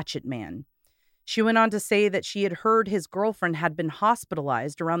indeed the hatchet man. She went on to say that she had heard his girlfriend had been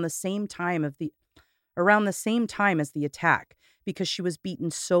hospitalized around the same time as the attack because she was beaten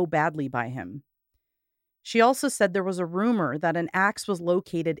so badly by him. She also said there was a rumor that an axe was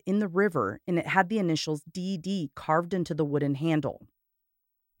located in the river and it had the initials DD carved into the wooden handle.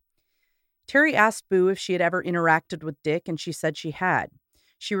 Terry asked Boo if she had ever interacted with Dick, and she said she had.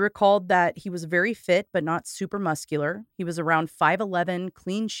 She recalled that he was very fit but not super muscular. He was around 5'11",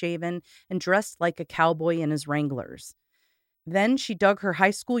 clean-shaven, and dressed like a cowboy in his Wranglers. Then she dug her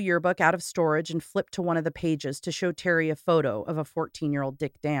high school yearbook out of storage and flipped to one of the pages to show Terry a photo of a 14-year-old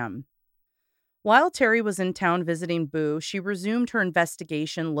Dick Dam. While Terry was in town visiting Boo, she resumed her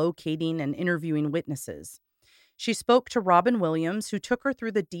investigation, locating and interviewing witnesses. She spoke to Robin Williams, who took her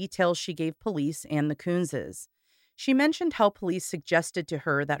through the details she gave police and the Coonses. She mentioned how police suggested to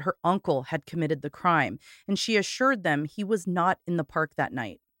her that her uncle had committed the crime, and she assured them he was not in the park that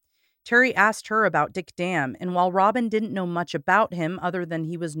night. Terry asked her about Dick Dam, and while Robin didn't know much about him other than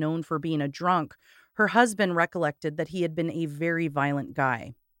he was known for being a drunk, her husband recollected that he had been a very violent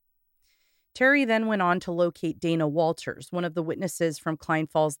guy. Terry then went on to locate Dana Walters, one of the witnesses from Klein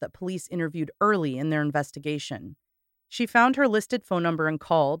Falls that police interviewed early in their investigation. She found her listed phone number and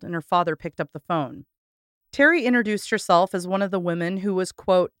called, and her father picked up the phone. Terry introduced herself as one of the women who was,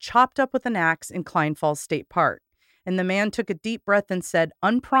 quote, chopped up with an axe in Klein Falls State Park, and the man took a deep breath and said,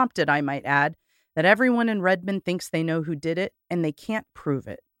 unprompted, I might add, that everyone in Redmond thinks they know who did it, and they can't prove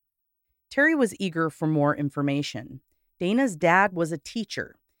it. Terry was eager for more information. Dana's dad was a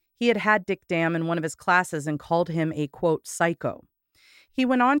teacher. He had had Dick Dam in one of his classes and called him a, quote, psycho. He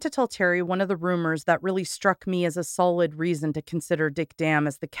went on to tell Terry one of the rumors that really struck me as a solid reason to consider Dick Dam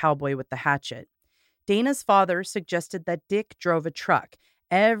as the cowboy with the hatchet. Dana's father suggested that Dick drove a truck.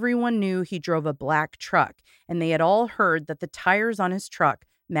 Everyone knew he drove a black truck, and they had all heard that the tires on his truck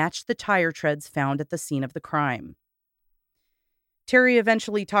matched the tire treads found at the scene of the crime. Terry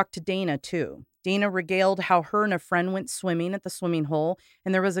eventually talked to Dana, too. Dana regaled how her and a friend went swimming at the swimming hole,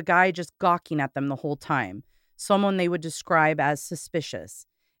 and there was a guy just gawking at them the whole time, someone they would describe as suspicious.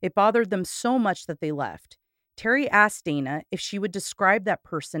 It bothered them so much that they left. Terry asked Dana if she would describe that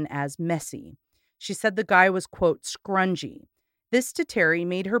person as messy. She said the guy was, quote, scrungy. This to Terry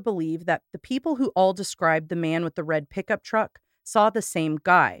made her believe that the people who all described the man with the red pickup truck saw the same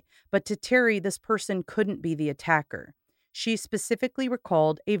guy, but to Terry, this person couldn't be the attacker. She specifically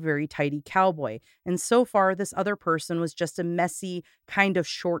recalled a very tidy cowboy, and so far this other person was just a messy, kind of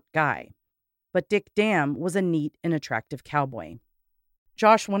short guy. But Dick Dam was a neat and attractive cowboy.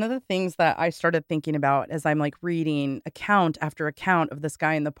 Josh, one of the things that I started thinking about as I'm like reading account after account of this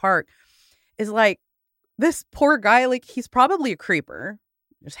guy in the park is like, this poor guy, like he's probably a creeper,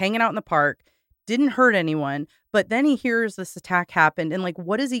 just hanging out in the park, didn't hurt anyone, but then he hears this attack happened, and like,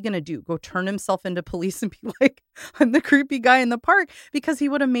 what is he going to do? Go turn himself into police and be like, I'm the creepy guy in the park? Because he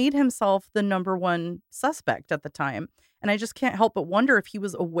would have made himself the number one suspect at the time. And I just can't help but wonder if he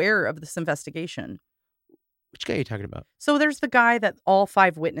was aware of this investigation. Which guy are you talking about? So there's the guy that all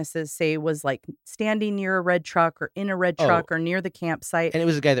 5 witnesses say was like standing near a red truck or in a red truck or near the campsite. And it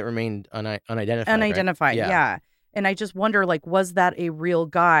was a guy that remained unidentified. Unidentified, right? yeah. And I just wonder, like, was that a real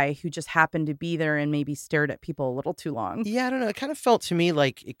guy who just happened to be there and maybe stared at people a little too long? Yeah, I don't know. It kind of felt to me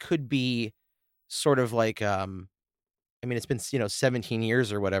like it could be sort of like, I mean, it's been, 17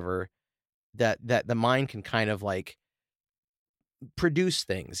 years or whatever, that the mind can kind of like produce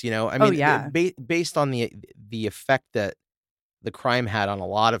things, I mean, based on the effect that the crime had on a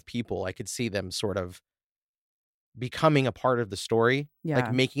lot of people, I could see them sort of becoming a part of the story,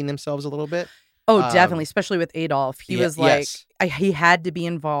 like making themselves a little bit. Oh, definitely, especially with Adolf. He was like, he had to be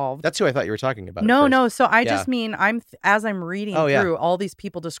involved. That's who I thought you were talking about. No. So I just mean, as I'm reading through all these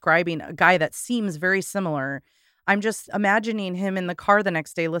people describing a guy that seems very similar, I'm just imagining him in the car the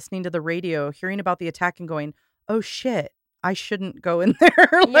next day, listening to the radio, hearing about the attack and going, oh shit, I shouldn't go in there.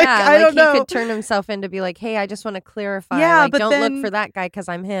 I don't know. He could turn himself in to be like, hey, I just want to clarify. Yeah, but don't look for that guy because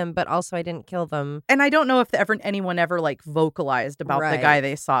I'm him, but also I didn't kill them. And I don't know if anyone ever like vocalized about the guy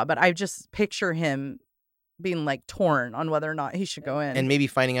they saw, but I just picture him being like torn on whether or not he should go in. And maybe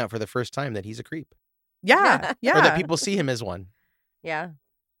finding out for the first time that he's a creep. Yeah. Or that people see him as one. Yeah.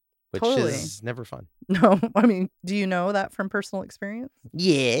 Which is never fun. No, I mean, do you know that from personal experience?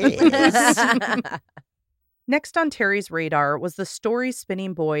 Yes. Next on Terry's radar was the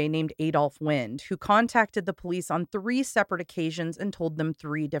story-spinning boy named Adolf Wind, who contacted the police on 3 separate occasions and told them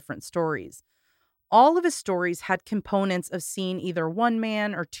 3 different stories. All of his stories had components of seeing either one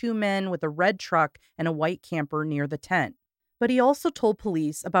man or 2 men with a red truck and a white camper near the tent. But he also told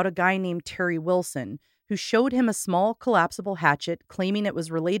police about a guy named Terry Wilson, who showed him a small collapsible hatchet, claiming it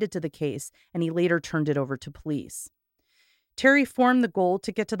was related to the case, and he later turned it over to police. Terry formed the goal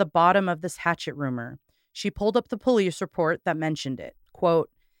to get to the bottom of this hatchet rumor. She pulled up the police report that mentioned it. Quote,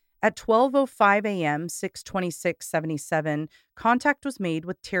 At 12:05 a.m., 6/26/77, contact was made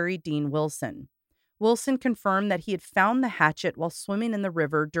with Terry Dean Wilson. Wilson confirmed that he had found the hatchet while swimming in the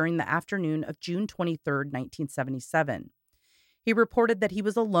river during the afternoon of June 23, 1977. He reported that he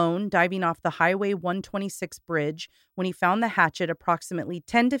was alone diving off the Highway 126 bridge when he found the hatchet approximately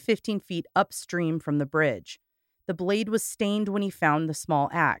 10 to 15 feet upstream from the bridge. The blade was stained when he found the small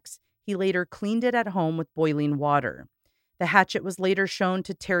axe. He later cleaned it at home with boiling water. The hatchet was later shown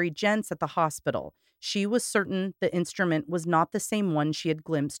to Terry Jentz at the hospital. She was certain the instrument was not the same one she had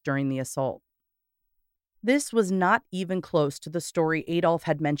glimpsed during the assault. This was not even close to the story Adolf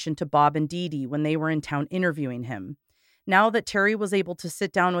had mentioned to Bob and Dee Dee when they were in town interviewing him. Now that Terry was able to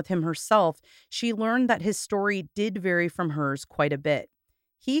sit down with him herself, she learned that his story did vary from hers quite a bit.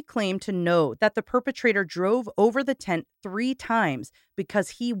 He claimed to know that the perpetrator drove over the tent 3 times because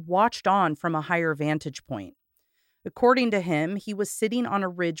he watched on from a higher vantage point. According to him, he was sitting on a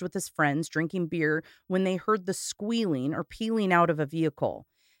ridge with his friends drinking beer when they heard the squealing or peeling out of a vehicle.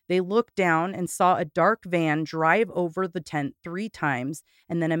 They looked down and saw a dark van drive over the tent 3 times,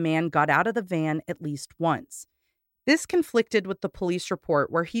 and then a man got out of the van at least once. This conflicted with the police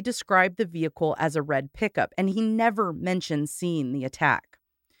report where he described the vehicle as a red pickup, and he never mentioned seeing the attack.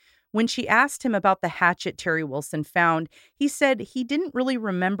 When she asked him about the hatchet Terry Wilson found, he said he didn't really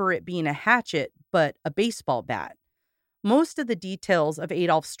remember it being a hatchet, but a baseball bat. Most of the details of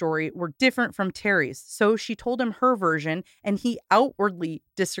Adolf's story were different from Terry's, so she told him her version, and he outwardly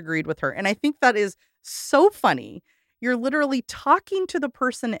disagreed with her. And I think that is so funny. You're literally talking to the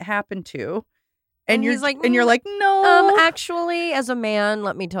person it happened to, and you're like, no. Actually, as a man,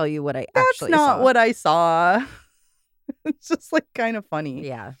 let me tell you what I actually saw. That's not what I saw. It's just like kind of funny.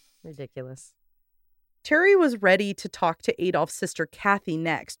 Yeah, ridiculous. Terry was ready to talk to Adolf's sister Kathy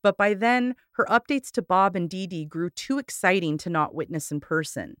next, but by then, her updates to Bob and Dee Dee grew too exciting to not witness in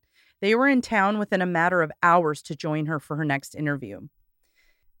person. They were in town within a matter of hours to join her for her next interview.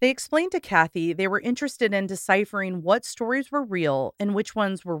 They explained to Kathy they were interested in deciphering what stories were real and which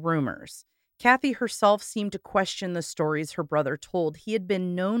ones were rumors. Kathy herself seemed to question the stories her brother told. He had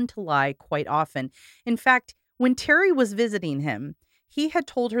been known to lie quite often. In fact, when Terry was visiting him, he had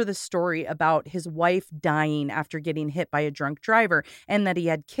told her the story about his wife dying after getting hit by a drunk driver and that he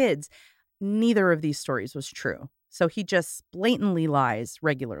had kids. Neither of these stories was true, so he just blatantly lies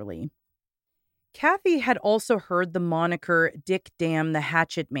regularly. Kathy had also heard the moniker Dick Damn the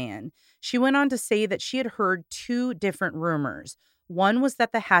Hatchet Man. She went on to say that she had heard 2 different rumors. One was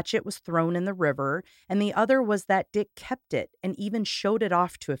that the hatchet was thrown in the river, and the other was that Dick kept it and even showed it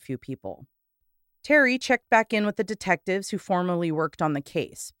off to a few people. Terry checked back in with the detectives who formerly worked on the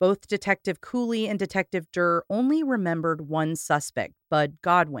case. Both Detective Cooley and Detective Durr only remembered one suspect, Bud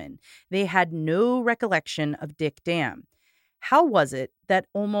Godwin. They had no recollection of Dick Dam. How was it that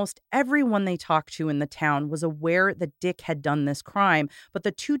almost everyone they talked to in the town was aware that Dick had done this crime, but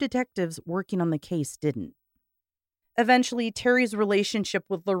the 2 detectives working on the case didn't? Eventually, Terry's relationship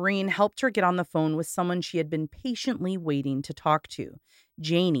with Lorene helped her get on the phone with someone she had been patiently waiting to talk to,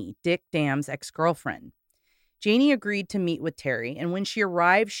 Janie, Dick Dam's ex-girlfriend. Janie agreed to meet with Terry, and when she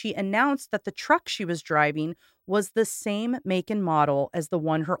arrived, she announced that the truck she was driving was the same make and model as the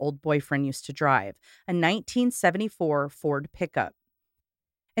one her old boyfriend used to drive, a 1974 Ford pickup.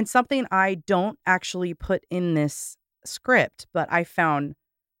 And something I don't actually put in this script, but I found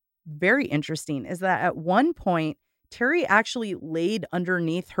very interesting, is that at one point, Terry actually laid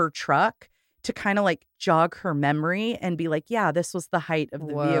underneath her truck to kind of like jog her memory and be like, yeah, this was the height of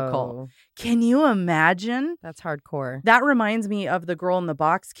the vehicle. Can you imagine? That's hardcore. That reminds me of the girl in the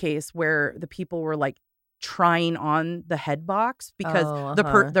box case where the people were like trying on the head box because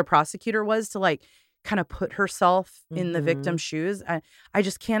the prosecutor was to like kind of put herself in the victim's shoes. I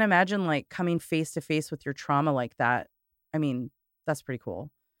just can't imagine like coming face to face with your trauma like that. I mean, that's pretty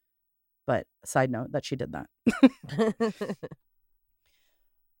cool. But side note that she did that.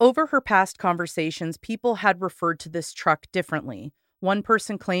 Over her past conversations, people had referred to this truck differently. One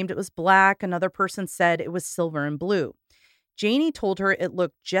person claimed it was black. Another person said it was silver and blue. Janie told her it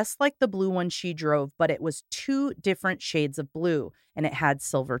looked just like the blue one she drove, but it was 2 different shades of blue, and it had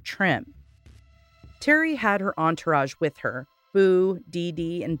silver trim. Terry had her entourage with her, Boo, Dee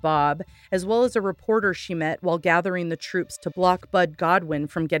Dee, and Bob, as well as a reporter she met while gathering the troops to block Bud Godwin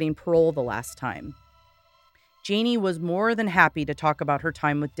from getting parole the last time. Janie was more than happy to talk about her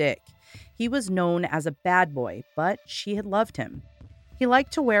time with Dick. He was known as a bad boy, but she had loved him. He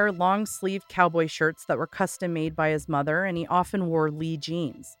liked to wear long-sleeved cowboy shirts that were custom-made by his mother, and he often wore Lee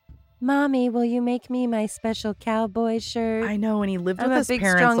jeans. Mommy, will you make me my special cowboy shirt? I know, and he lived with his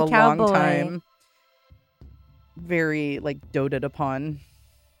parents a long time. Very, like, doted upon.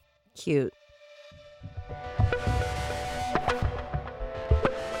 Cute.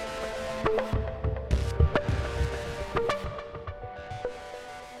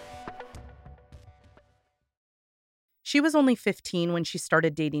 She was only 15 when she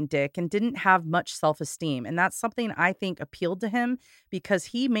started dating Dick and didn't have much self-esteem, and that's something I think appealed to him because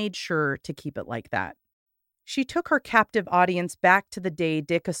he made sure to keep it like that. She took her captive audience back to the day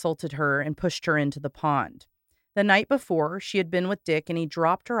Dick assaulted her and pushed her into the pond. The night before, she had been with Dick and he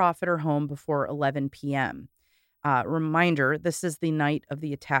dropped her off at her home before 11 p.m. Reminder, this is the night of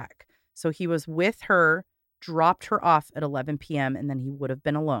the attack. So he was with her, dropped her off at 11 p.m., and then he would have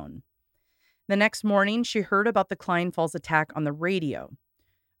been alone. The next morning, she heard about the Klein Falls attack on the radio.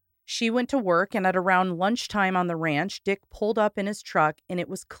 She went to work, and at around lunchtime on the ranch, Dick pulled up in his truck, and it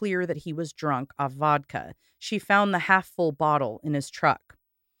was clear that he was drunk off vodka. She found the half-full bottle in his truck.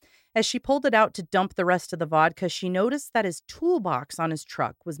 As she pulled it out to dump the rest of the vodka, she noticed that his toolbox on his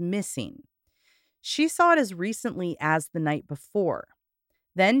truck was missing. She saw it as recently as the night before.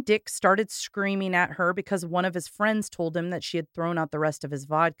 Then Dick started screaming at her because one of his friends told him that she had thrown out the rest of his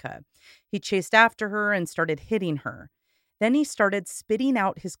vodka. He chased after her and started hitting her. Then he started spitting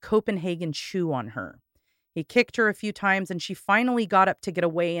out his Copenhagen chew on her. He kicked her a few times and she finally got up to get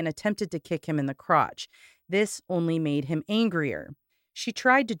away and attempted to kick him in the crotch. This only made him angrier. She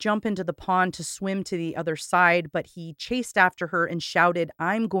tried to jump into the pond to swim to the other side, but he chased after her and shouted,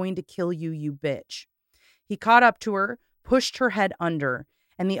 "I'm going to kill you, you bitch." He caught up to her, pushed her head under,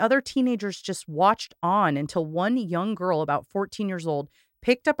 and the other teenagers just watched on until one young girl, about 14 years old,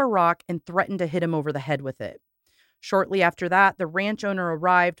 picked up a rock and threatened to hit him over the head with it. Shortly after that, the ranch owner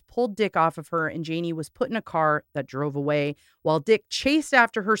arrived, pulled Dick off of her, and Janie was put in a car that drove away while Dick chased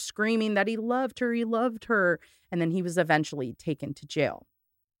after her, screaming that he loved her, and then he was eventually taken to jail.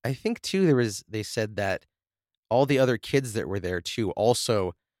 I think, too, they said that all the other kids that were there, too,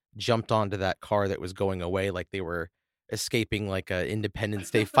 also jumped onto that car that was going away like they were escaping like a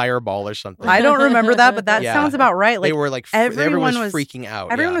Independence Day fireball or something. I don't remember that, but that sounds about right. Like, they were like, everyone was freaking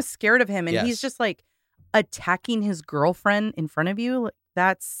out. Everyone was scared of him, and he's just like attacking his girlfriend in front of you.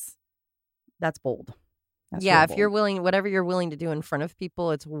 That's bold. That's if bold. You're willing, whatever you're willing to do in front of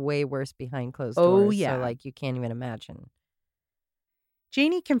people, it's way worse behind closed doors. Oh, yeah. So, like, you can't even imagine.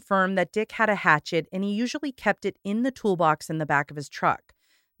 Janie confirmed that Dick had a hatchet, and he usually kept it in the toolbox in the back of his truck.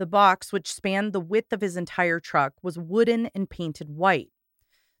 The box, which spanned the width of his entire truck, was wooden and painted white.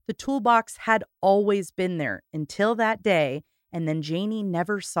 The toolbox had always been there until that day, and then Janie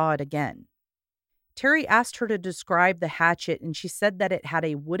never saw it again. Terry asked her to describe the hatchet, and she said that it had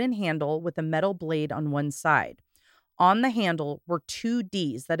a wooden handle with a metal blade on one side. On the handle were 2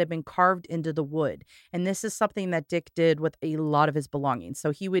 Ds that had been carved into the wood. And this is something that Dick did with a lot of his belongings.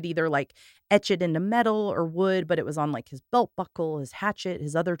 So he would either like etch it into metal or wood, but it was on like his belt buckle, his hatchet,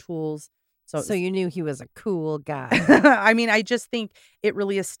 his other tools. So you knew he was a cool guy. I mean, I just think it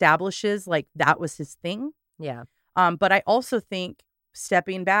really establishes like that was his thing. Yeah. But I also think,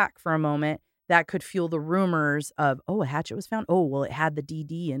 stepping back for a moment, that could fuel the rumors of, a hatchet was found. Oh, well, it had the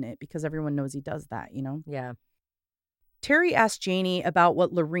DD in it, because everyone knows he does that, you know? Yeah. Terry asked Janie about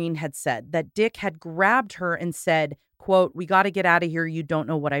what Lorene had said, that Dick had grabbed her and said, quote, "We got to get out of here. You don't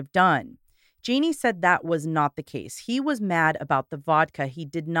know what I've done." Janie said that was not the case. He was mad about the vodka. He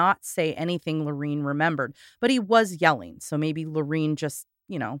did not say anything Lorene remembered, but he was yelling. So maybe Lorene just,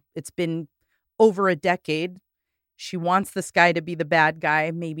 it's been over a decade. She wants this guy to be the bad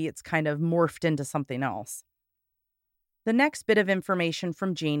guy. Maybe it's kind of morphed into something else. The next bit of information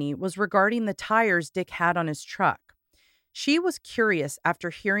from Janie was regarding the tires Dick had on his truck. She was curious after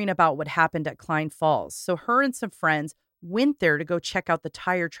hearing about what happened at Klein Falls, so her and some friends went there to go check out the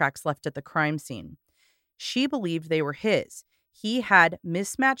tire tracks left at the crime scene. She believed they were his. He had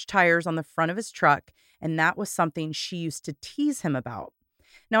mismatched tires on the front of his truck, and that was something she used to tease him about.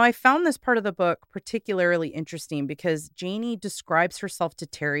 Now, I found this part of the book particularly interesting because Janie describes herself to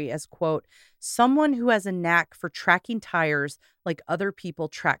Terry as, quote, "someone who has a knack for tracking tires like other people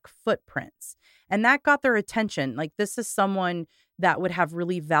track footprints." And that got their attention. Like, this is someone that would have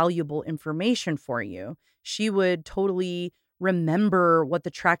really valuable information for you. She would totally remember what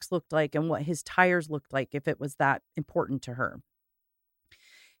the tracks looked like and what his tires looked like if it was that important to her.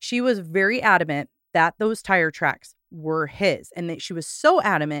 She was very adamant that those tire tracks were his, and that she was so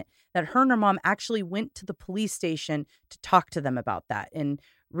adamant that her and her mom actually went to the police station to talk to them about that. And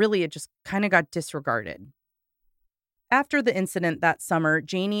really, it just kind of got disregarded. After the incident that summer,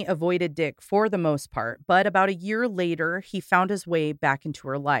 Janie avoided Dick for the most part, but about a year later, he found his way back into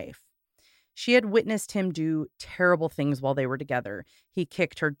her life. She had witnessed him do terrible things while they were together. He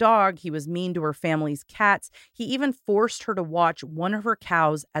kicked her dog. He was mean to her family's cats. He even forced her to watch one of her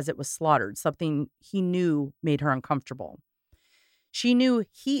cows as it was slaughtered, something he knew made her uncomfortable. She knew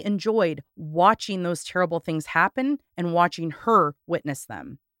he enjoyed watching those terrible things happen and watching her witness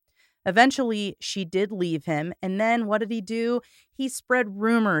them. Eventually, she did leave him, and then what did he do? He spread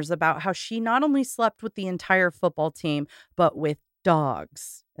rumors about how she not only slept with the entire football team, but with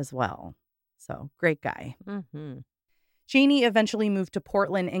dogs as well. So, great guy. Mm-hmm. Janie eventually moved to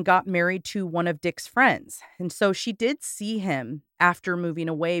Portland and got married to one of Dick's friends. And so she did see him after moving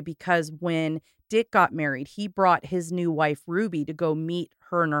away because when Dick got married, he brought his new wife, Ruby, to go meet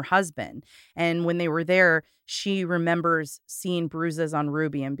her and her husband. And when they were there, she remembers seeing bruises on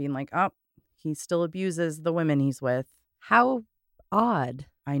Ruby and being like, oh, he still abuses the women he's with. How odd.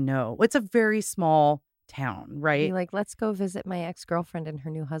 I know. It's a very small town, right? Be like, let's go visit my ex-girlfriend and her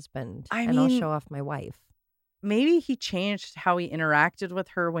new husband. I and I'll mean, show off my wife. Maybe he changed how he interacted with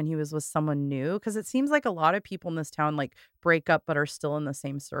her when he was with someone new. Because it seems like a lot of people in this town like break up but are still in the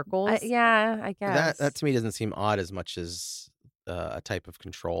same circles. Yeah, I guess. That to me doesn't seem odd as much as a type of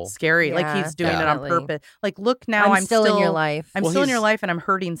control. Scary. Like Yeah, he's doing it on definitely. purpose. Like, look now, I'm still in your life. I'm Well, still in your he's- life and I'm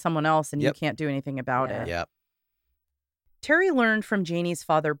hurting someone else and you Yep. can't do anything about Yeah. it. Yep. Terry learned from Janie's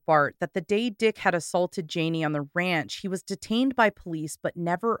father, Bart, that the day Dick had assaulted Janie on the ranch, he was detained by police but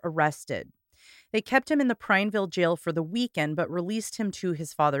never arrested. They kept him in the Prineville jail for the weekend but released him to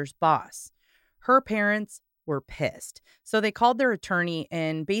his father's boss. Her parents were pissed. So they called their attorney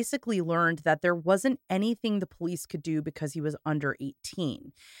and basically learned that there wasn't anything the police could do because he was under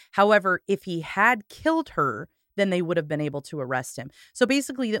 18. However, if he had killed her, then they would have been able to arrest him. So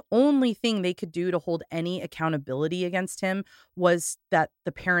basically, the only thing they could do to hold any accountability against him was that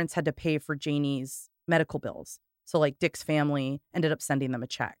the parents had to pay for Janie's medical bills. So like Dick's family ended up sending them a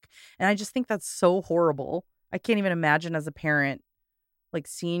check. And I just think that's so horrible. I can't even imagine as a parent, like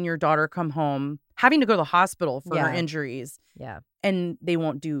seeing your daughter come home, having to go to the hospital for her Yeah. injuries, Yeah. and they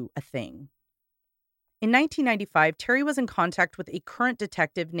won't do a thing. In 1995, Terry was in contact with a current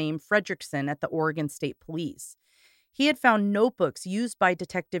detective named Fredrickson at the Oregon State Police. He had found notebooks used by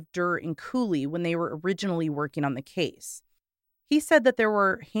Detective Durr and Cooley when they were originally working on the case. He said that there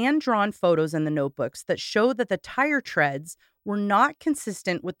were hand-drawn photos in the notebooks that showed that the tire treads were not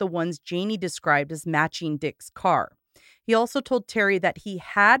consistent with the ones Janie described as matching Dick's car. He also told Terry that he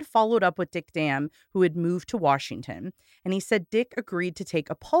had followed up with Dick Dam, who had moved to Washington, and he said Dick agreed to take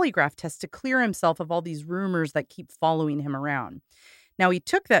a polygraph test to clear himself of all these rumors that keep following him around. Now, he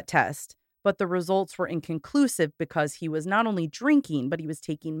took that test, but the results were inconclusive because he was not only drinking, but he was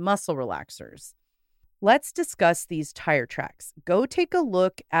taking muscle relaxers. Let's discuss these tire tracks. Go take a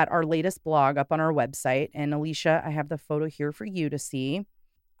look at our latest blog up on our website. And Alicia, I have the photo here for you to see.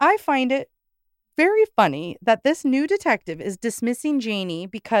 I find it very funny that this new detective is dismissing Janie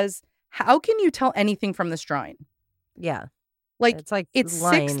because how can you tell anything from this drawing? Yeah. Like, it's it's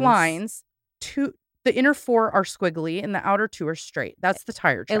 6 lines. The inner 4 are squiggly and the outer 2 are straight. That's the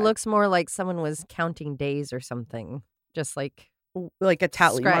tire track. It looks more like someone was counting days or something. Just like like a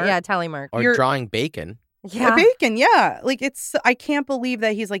tally mark. Yeah, tally mark. Or You're- drawing bacon. Yeah. A bacon, yeah. Like I can't believe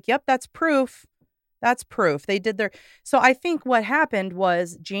that he's like, yep, that's proof. That's proof. They did their. So I think what happened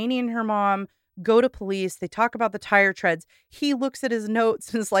was Janie and her mom go to police. They talk about the tire treads. He looks at his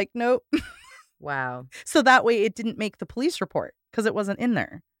notes and is like, nope. Wow. So that way it didn't make the police report because it wasn't in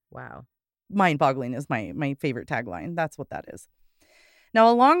there. Wow. Mind-boggling is my favorite tagline. That's what that is. Now,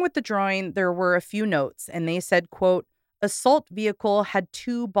 along with the drawing, there were a few notes, and they said, quote, assault vehicle had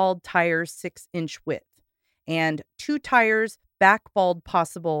 2 bald tires 6-inch width, and 2 tires back bald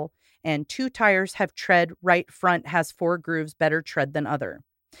possible, and 2 tires have tread right front has 4 grooves better tread than other.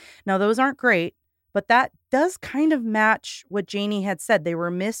 Now, those aren't great, but that does kind of match what Janie had said. They were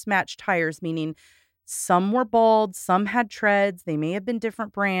mismatched tires, meaning some were bald, some had treads. They may have been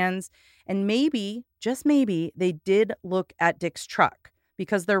different brands. And maybe, just maybe, they did look at Dick's truck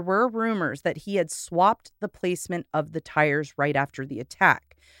because there were rumors that he had swapped the placement of the tires right after the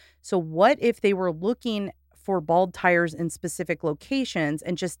attack. So what if they were looking for bald tires in specific locations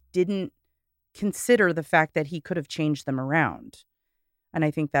and just didn't consider the fact that he could have changed them around? And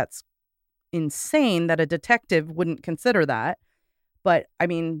I think that's insane that a detective wouldn't consider that. But, I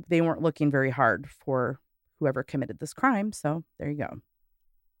mean, they weren't looking very hard for whoever committed this crime. So there you go.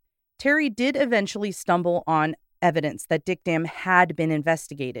 Terry did eventually stumble on evidence that Dick Dam had been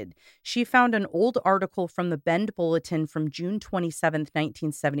investigated. She found an old article from the Bend Bulletin from June 27th,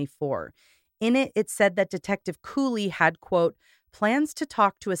 1974. In it, it said that Detective Cooley had, quote, plans to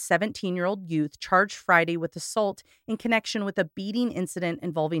talk to a 17-year-old youth charged Friday with assault in connection with a beating incident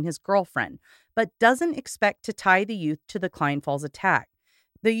involving his girlfriend, but doesn't expect to tie the youth to the Klein Falls attack.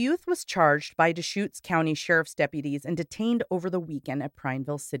 The youth was charged by Deschutes County Sheriff's deputies and detained over the weekend at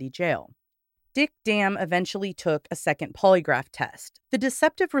Prineville City Jail. Dick Dam eventually took a second polygraph test, the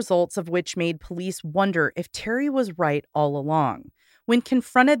deceptive results of which made police wonder if Terry was right all along. When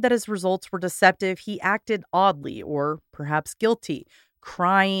confronted that his results were deceptive, he acted oddly, or perhaps guilty,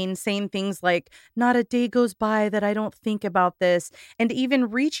 crying, saying things like, "Not a day goes by that I don't think about this," and even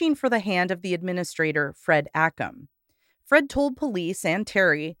reaching for the hand of the administrator, Fred Ackham. Fred told police and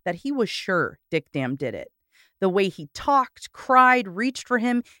Terry that he was sure Dick Dam did it. The way he talked, cried, reached for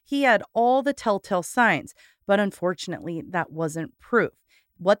him, he had all the telltale signs, but unfortunately, that wasn't proof.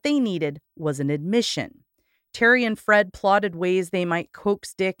 What they needed was an admission. Terry and Fred plotted ways they might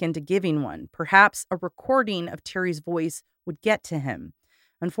coax Dick into giving one. Perhaps a recording of Terry's voice would get to him.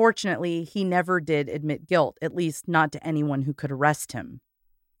 Unfortunately, he never did admit guilt, at least not to anyone who could arrest him.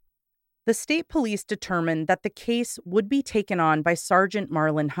 The state police determined that the case would be taken on by Sergeant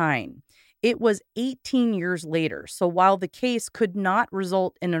Marlon Hine. It was 18 years later, so while the case could not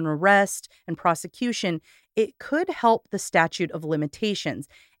result in an arrest and prosecution, it could help the statute of limitations,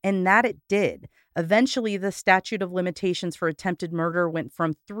 and that it did. Eventually, the statute of limitations for attempted murder went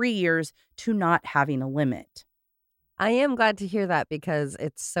from 3 years to not having a limit. I am glad to hear that because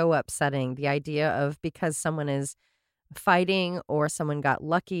it's so upsetting. The idea of because someone is fighting or someone got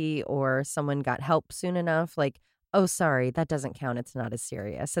lucky or someone got help soon enough, like, oh, sorry, that doesn't count. It's not as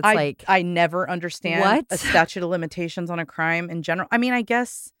serious. It's I never understand a statute of limitations on a crime in general. I mean, I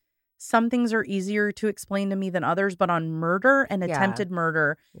guess some things are easier to explain to me than others, but on murder and attempted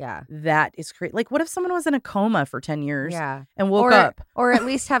murder, that is crazy. Like, what if someone was in a coma for 10 years and woke up? Or at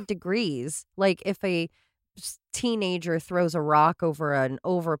least have degrees. Like, if a teenager throws a rock over an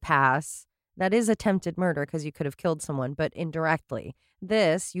overpass, that is attempted murder because you could have killed someone, but indirectly.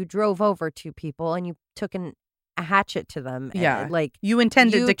 This, you drove over two people and you took a hatchet to them. Yeah. And, like, you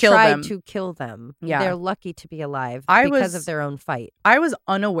intended to kill them. You tried to kill them. Yeah. They're lucky to be alive because of their own fight. I was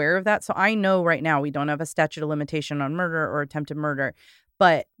unaware of that. So I know right now we don't have a statute of limitation on murder or attempted murder.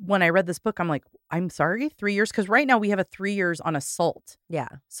 But when I read this book, I'm like, I'm sorry, 3 years? Because right now we have a 3 years on assault. Yeah.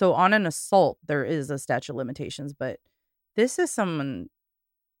 So on an assault, there is a statute of limitations. But this is someone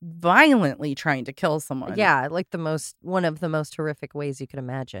violently trying to kill someone. Yeah, like one of the most horrific ways you could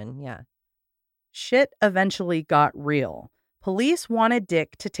imagine. Yeah. Shit eventually got real. Police wanted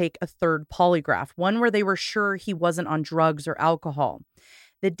Dick to take a third polygraph, one where they were sure he wasn't on drugs or alcohol.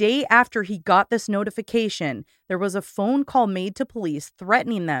 The day after he got this notification, there was a phone call made to police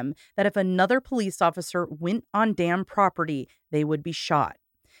threatening them that if another police officer went on Dam property, they would be shot.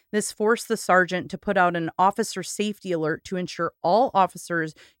 This forced the sergeant to put out an officer safety alert to ensure all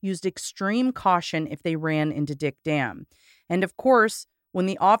officers used extreme caution if they ran into Dick Dam. And of course, when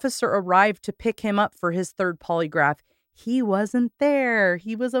the officer arrived to pick him up for his third polygraph, he wasn't there.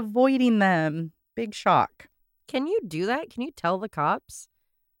 He was avoiding them. Big shock. Can you do that? Can you tell the cops,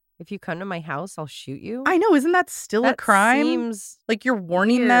 if you come to my house, I'll shoot you? I know. Isn't that still a crime? Seems like you're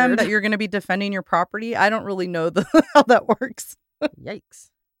warning them that you're going to be defending your property. I don't really know how that works. Yikes.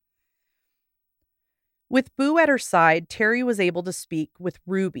 With Boo at her side, Terry was able to speak with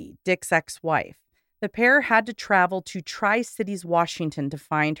Ruby, Dick's ex-wife. The pair had to travel to Tri-Cities, Washington to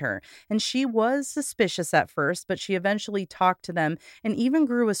find her, and she was suspicious at first, but she eventually talked to them and even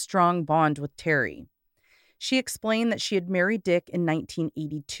grew a strong bond with Terry. She explained that she had married Dick in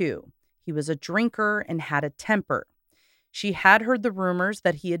 1982. He was a drinker and had a temper. She had heard the rumors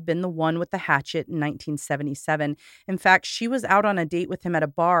that he had been the one with the hatchet in 1977. In fact, she was out on a date with him at a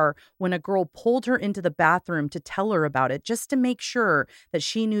bar when a girl pulled her into the bathroom to tell her about it, just to make sure that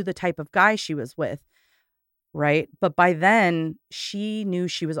she knew the type of guy she was with. Right? But by then, she knew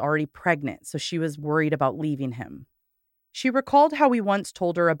she was already pregnant, so she was worried about leaving him. She recalled how he once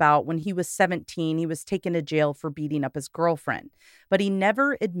told her about when he was 17, he was taken to jail for beating up his girlfriend. But he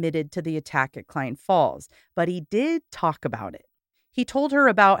never admitted to the attack at Klein Falls, but he did talk about it. He told her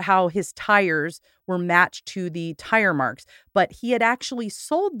about how his tires were matched to the tire marks, but he had actually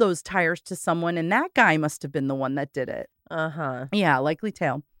sold those tires to someone, and that guy must have been the one that did it. Uh-huh. Yeah, likely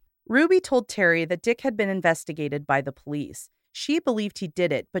tale. Ruby told Terry that Dick had been investigated by the police. She believed he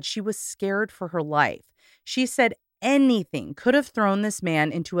did it, but she was scared for her life. She said anything could have thrown this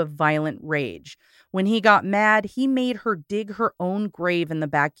man into a violent rage. When he got mad, he made her dig her own grave in the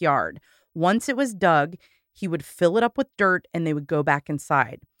backyard. Once it was dug, he would fill it up with dirt and they would go back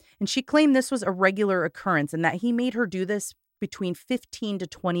inside. And she claimed this was a regular occurrence and that he made her do this between 15 to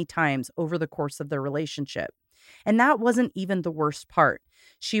 20 times over the course of their relationship. And that wasn't even the worst part.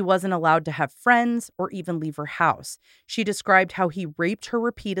 She wasn't allowed to have friends or even leave her house. She described how he raped her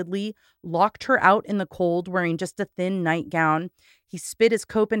repeatedly, locked her out in the cold wearing just a thin nightgown. He spit his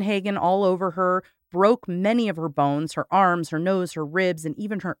Copenhagen all over her, broke many of her bones, her arms, her nose, her ribs, and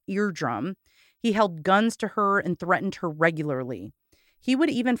even her eardrum. He held guns to her and threatened her regularly. He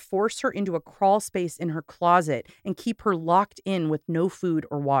would even force her into a crawl space in her closet and keep her locked in with no food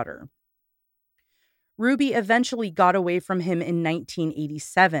or water. Ruby eventually got away from him in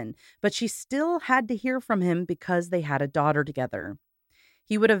 1987, but she still had to hear from him because they had a daughter together.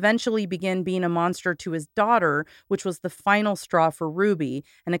 He would eventually begin being a monster to his daughter, which was the final straw for Ruby,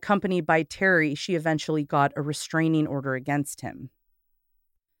 and accompanied by Terry, she eventually got a restraining order against him.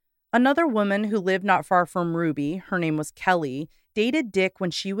 Another woman who lived not far from Ruby, her name was Kelly, dated Dick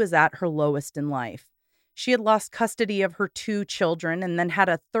when she was at her lowest in life. She had lost custody of her 2 children and then had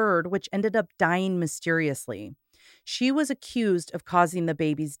a third, which ended up dying mysteriously. She was accused of causing the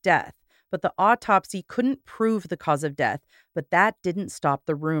baby's death, but the autopsy couldn't prove the cause of death, but that didn't stop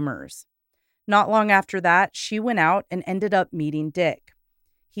the rumors. Not long after that, she went out and ended up meeting Dick.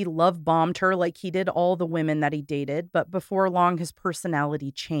 He love-bombed her like he did all the women that he dated, but before long his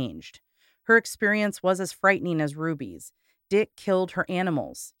personality changed. Her experience was as frightening as Ruby's. Dick killed her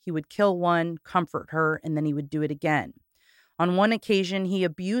animals. He would kill one, comfort her, and then he would do it again. On one occasion, he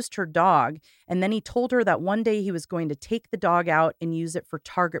abused her dog, and then he told her that one day he was going to take the dog out and use it for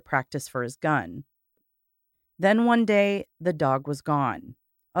target practice for his gun. Then one day, the dog was gone.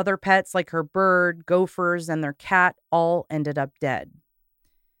 Other pets like her bird, gophers, and their cat all ended up dead.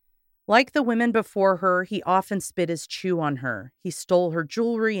 Like the women before her, he often spit his chew on her. He stole her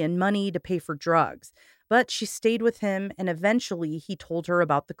jewelry and money to pay for drugs. But she stayed with him, and eventually he told her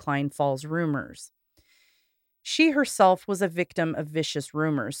about the Klein Falls rumors. She herself was a victim of vicious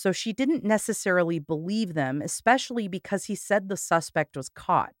rumors, so she didn't necessarily believe them, especially because he said the suspect was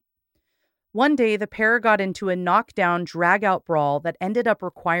caught. One day, the pair got into a knockdown, drag-out brawl that ended up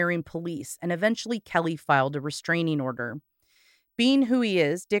requiring police, and eventually Kelly filed a restraining order. Being who he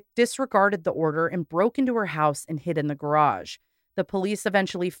is, Dick disregarded the order and broke into her house and hid in the garage. The police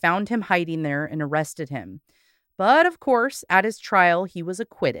eventually found him hiding there and arrested him. But, of course, at his trial, he was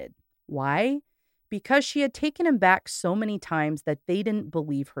acquitted. Why? Because she had taken him back so many times that they didn't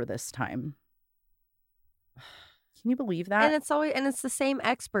believe her this time. Can you believe that? And it's the same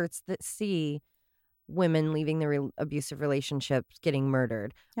experts that see women leaving their abusive relationships getting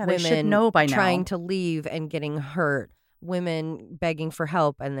murdered. Yeah, they women should know by now. Trying to leave and getting hurt. Women begging for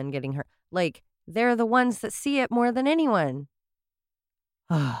help and then getting hurt. Like, they're the ones that see it more than anyone.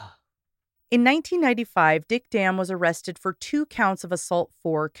 In 1995, Dick Dam was arrested for 2 counts of assault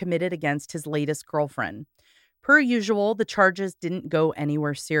committed against his latest girlfriend. Per usual, the charges didn't go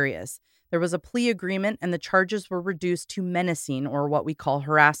anywhere serious. There was a plea agreement and the charges were reduced to menacing, or what we call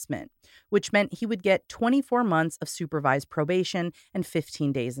harassment, which meant he would get 24 months of supervised probation and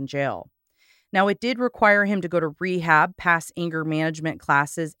 15 days in jail. Now, it did require him to go to rehab, pass anger management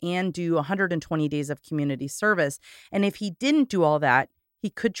classes, and do 120 days of community service. And if he didn't do all that, he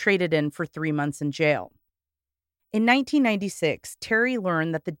could trade it in for 3 months in jail. In 1996, Terry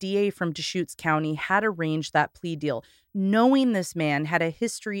learned that the DA from Deschutes County had arranged that plea deal, knowing this man had a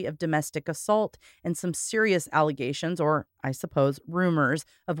history of domestic assault and some serious allegations, or I suppose rumors,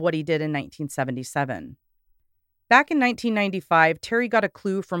 of what he did in 1977. Back in 1995, Terry got a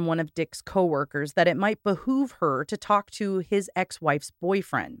clue from one of Dick's coworkers that it might behoove her to talk to his ex-wife's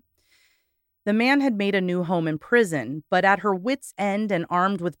boyfriend. The man had made a new home in prison, but at her wits' end and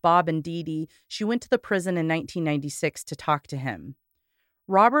armed with Bob and Dee Dee, she went to the prison in 1996 to talk to him.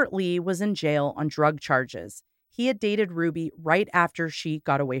 Robert Lee was in jail on drug charges. He had dated Ruby right after she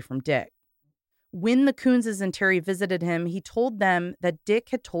got away from Dick. When the Coonses and Terry visited him, he told them that Dick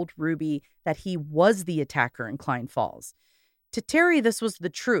had told Ruby that he was the attacker in Klein Falls. To Terry, this was the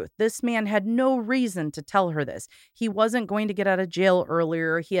truth. This man had no reason to tell her this. He wasn't going to get out of jail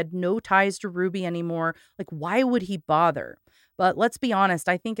earlier. He had no ties to Ruby anymore. Like, why would he bother? But let's be honest,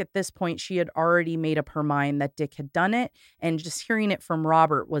 I think at this point she had already made up her mind that Dick had done it, and just hearing it from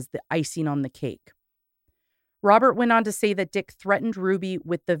Robert was the icing on the cake. Robert went on to say that Dick threatened Ruby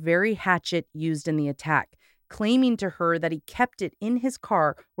with the very hatchet used in the attack, claiming to her that he kept it in his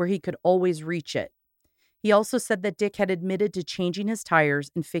car where he could always reach it. He also said that Dick had admitted to changing his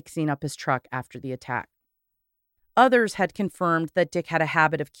tires and fixing up his truck after the attack. Others had confirmed that Dick had a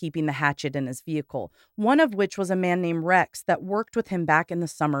habit of keeping the hatchet in his vehicle, one of which was a man named Rex that worked with him back in the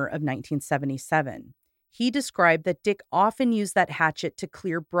summer of 1977. He described that Dick often used that hatchet to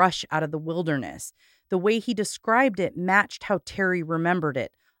clear brush out of the wilderness. The way he described it matched how Terry remembered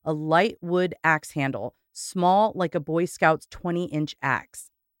it, a light wood axe handle, small like a Boy Scout's 20-inch axe.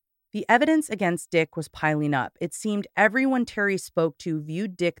 The evidence against Dick was piling up. It seemed everyone Terry spoke to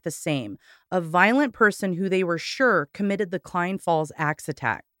viewed Dick the same, a violent person who they were sure committed the Klein Falls axe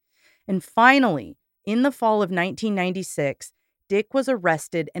attack. And finally, in the fall of 1996, Dick was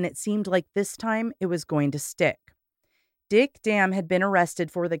arrested, and it seemed like this time it was going to stick. Dick Dam had been arrested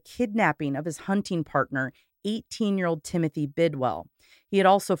for the kidnapping of his hunting partner, 18-year-old Timothy Bidwell. He had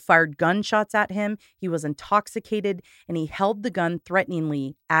also fired gunshots at him, he was intoxicated, and he held the gun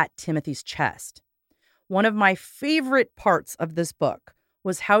threateningly at Timothy's chest. One of my favorite parts of this book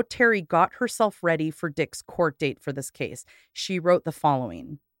was how Terry got herself ready for Dick's court date for this case. She wrote the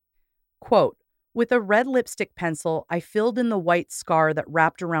following, quote, "With a red lipstick pencil, I filled in the white scar that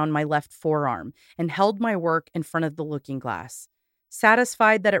wrapped around my left forearm and held my work in front of the looking glass.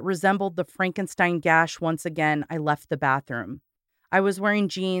 Satisfied that it resembled the Frankenstein gash once again, I left the bathroom. I was wearing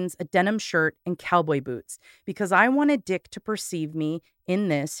jeans, a denim shirt, and cowboy boots because I wanted Dick to perceive me, in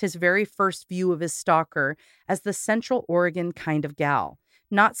this, his very first view of his stalker, as the Central Oregon kind of gal.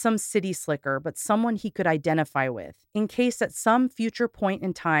 Not some city slicker, but someone he could identify with, in case at some future point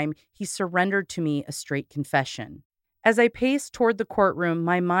in time he surrendered to me a straight confession. As I paced toward the courtroom,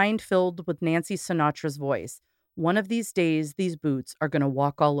 my mind filled with Nancy Sinatra's voice. One of these days, these boots are going to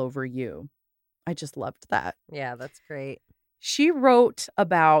walk all over you." I just loved that. Yeah, that's great. She wrote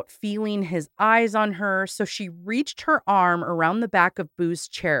about feeling his eyes on her, so she reached her arm around the back of Boo's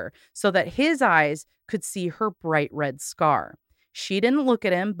chair so that his eyes could see her bright red scar. She didn't look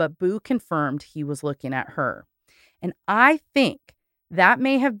at him, but Boo confirmed he was looking at her. And I think that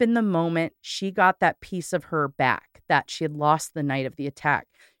may have been the moment she got that piece of her back that she had lost the night of the attack.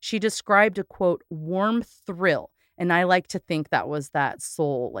 She described a, quote, warm thrill, and I like to think that was that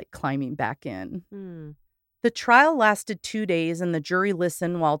soul, like, climbing back in. The trial lasted 2 days, and the jury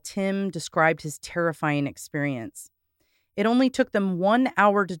listened while Tim described his terrifying experience. It only took them 1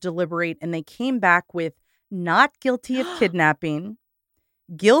 hour to deliberate, and they came back with not guilty of kidnapping,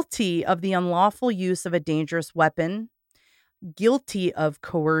 guilty of the unlawful use of a dangerous weapon, guilty of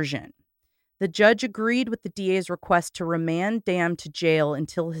coercion. The judge agreed with the DA's request to remand Dam to jail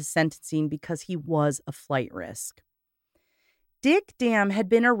until his sentencing because he was a flight risk. Dick Dam had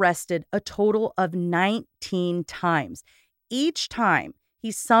been arrested a total of 19 times. Each time,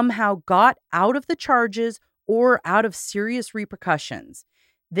 he somehow got out of the charges or out of serious repercussions.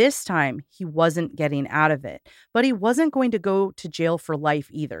 This time, he wasn't getting out of it, but he wasn't going to go to jail for life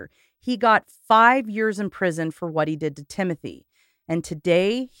either. He got 5 years in prison for what he did to Timothy. And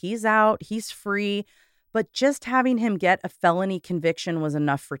today, he's out, he's free, but just having him get a felony conviction was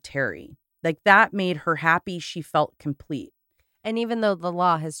enough for Terry. Like, that made her happy. She felt complete. And even though the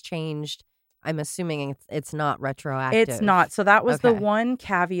law has changed, I'm assuming it's not retroactive. It's not. So that was the one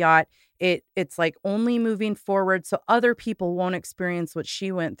caveat. It's like only moving forward so other people won't experience what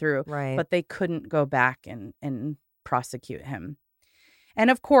she went through. Right. But they couldn't go back and prosecute him.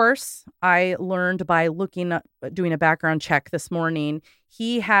 And of course, I learned by doing a background check this morning,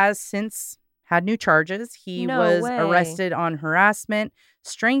 he has since had new charges. He was arrested on harassment,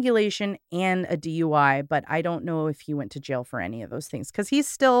 strangulation, and a DUI, but I don't know if he went to jail for any of those things because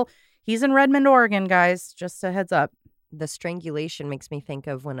he's in Redmond, Oregon, guys. Just a heads up. The strangulation makes me think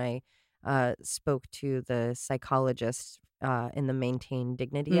of when I spoke to the psychologist in the Maintain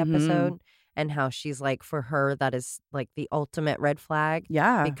Dignity episode, and how she's like, for her, that is like the ultimate red flag.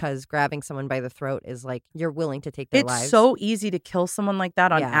 Yeah. Because grabbing someone by the throat is like, you're willing to take their lives. It's so easy to kill someone like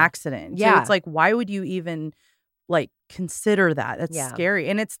that on accident. Yeah. So it's like, why would you even like consider that? That's scary.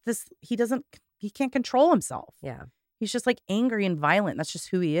 And it's this, he can't control himself. Yeah. He's just like angry and violent. That's just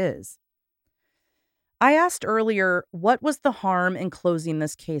who he is. I asked earlier, what was the harm in closing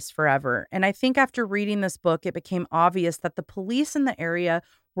this case forever? And I think after reading this book, it became obvious that the police in the area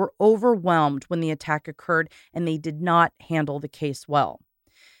were overwhelmed when the attack occurred, and they did not handle the case well.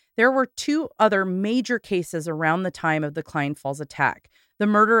 There were 2 other major cases around the time of the Klein Falls attack. The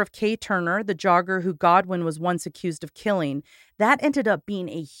murder of Kay Turner, the jogger who Godwin was once accused of killing, that ended up being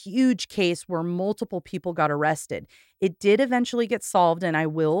a huge case where multiple people got arrested. It did eventually get solved, and I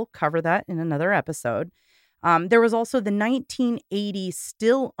will cover that in another episode. There was also the 1980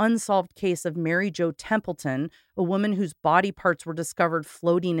 still unsolved case of Mary Jo Templeton, a woman whose body parts were discovered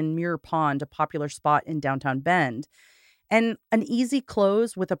floating in Muir Pond, a popular spot in downtown Bend. And an easy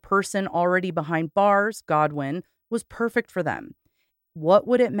close with a person already behind bars, Godwin, was perfect for them. What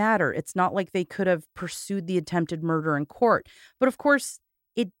would it matter? It's not like they could have pursued the attempted murder in court. But of course,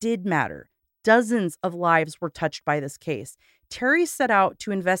 it did matter. Dozens of lives were touched by this case. Terry set out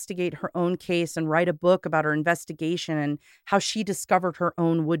to investigate her own case and write a book about her investigation and how she discovered her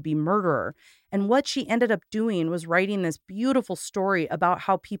own would-be murderer. And what she ended up doing was writing this beautiful story about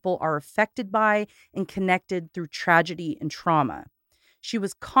how people are affected by and connected through tragedy and trauma. She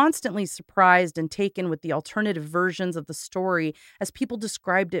was constantly surprised and taken with the alternative versions of the story as people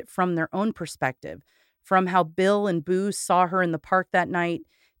described it from their own perspective, from how Bill and Boo saw her in the park that night,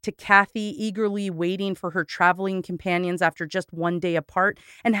 to Kathy eagerly waiting for her traveling companions after just one day apart,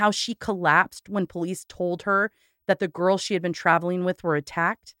 and how she collapsed when police told her that the girls she had been traveling with were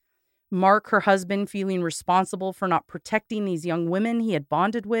attacked. Mark, her husband, feeling responsible for not protecting these young women he had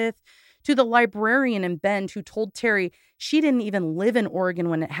bonded with, to the librarian in Bend who told Terry she didn't even live in Oregon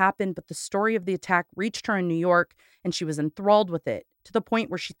when it happened, but the story of the attack reached her in New York and she was enthralled with it, to the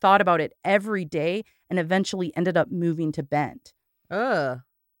point where she thought about it every day and eventually ended up moving to Bend.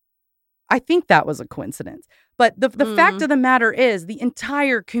 I think that was a coincidence. But the fact of the matter is the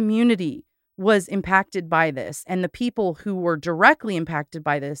entire community was impacted by this, and the people who were directly impacted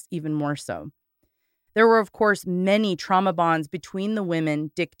by this even more so. There were, of course, many trauma bonds between the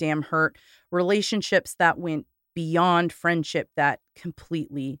women Dick Dam hurt, relationships that went beyond friendship that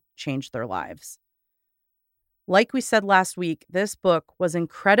completely changed their lives. Like we said last week, this book was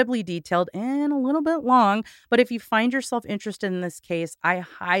incredibly detailed and a little bit long, but if you find yourself interested in this case, I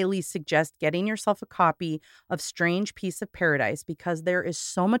highly suggest getting yourself a copy of Strange Piece of Paradise, because there is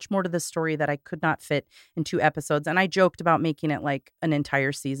so much more to this story that I could not fit in 2 episodes, and I joked about making it like an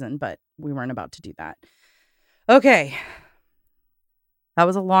entire season, but we weren't about to do that. Okay. That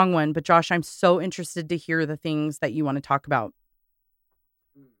was a long one, but Josh, I'm so interested to hear the things that you want to talk about.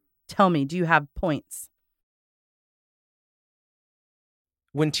 Tell me, do you have points?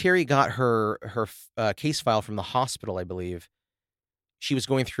 When Terry got her case file from the hospital, I believe, she was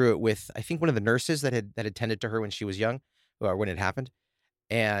going through it with, I think, one of the nurses that had tended to her when she was young, or when it happened,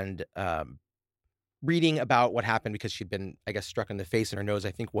 and reading about what happened because she'd been, I guess, struck in the face and her nose,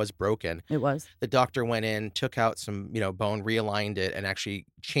 I think, was broken. It was. The doctor went in, took out some, bone, realigned it, and actually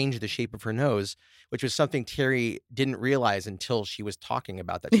changed the shape of her nose, which was something Terry didn't realize until she was talking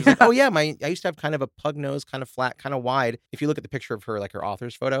about that. She was like, "Oh yeah, I used to have kind of a pug nose, kind of flat, kind of wide." If you look at the picture of her, like her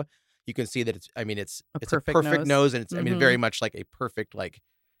author's photo, you can see that it's a perfect nose, and it's very much like a perfect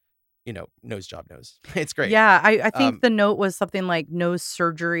nose job nose. It's great. Yeah, I think the note was something like nose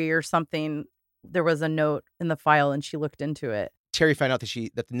surgery or something. There was a note in the file and she looked into it. Terry found out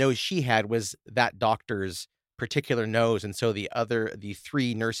that the nose she had was that doctor's particular nose, and so the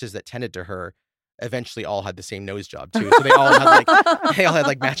 3 nurses that tended to her eventually all had the same nose job too. So they all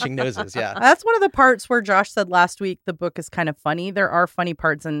had matching noses. Yeah, that's one of the parts where Josh said last week the book is kind of funny. There are funny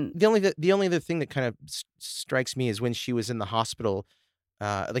parts, and the only other thing that kind of strikes me is when she was in the hospital,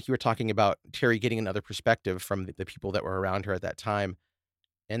 like you were talking about Terry getting another perspective from the people that were around her at that time,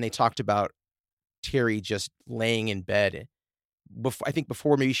 and they talked about Terry just laying in bed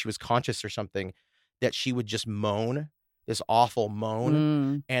before maybe she was conscious or something, that she would just moan, this awful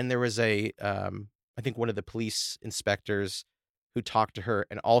moan. And there was I think one of the police inspectors who talked to her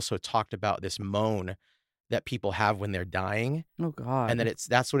and also talked about this moan that people have when they're dying. Oh God. And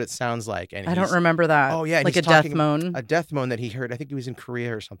that's what it sounds like. And I don't remember that. Oh yeah. Like a death moan. A death moan that he heard. I think he was in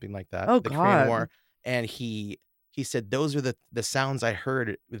Korea or something like that. Oh the God. Korean War. And he said, "Those are the sounds I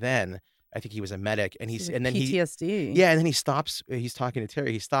heard then." I think he was a medic, and then PTSD. And then he stops. He's talking to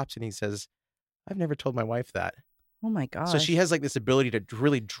Terry. He stops and he says, "I've never told my wife that." Oh my God! So she has like this ability to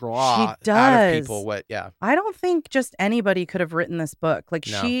really draw out of people what. Yeah, I don't think just anybody could have written this book. Like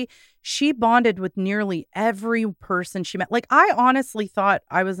no. She bonded with nearly every person she met. Like I honestly thought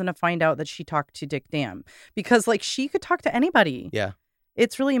I was gonna find out that she talked to Dick Dam, because like she could talk to anybody. Yeah,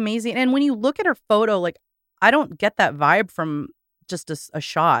 it's really amazing. And when you look at her photo, like I don't get that vibe from just a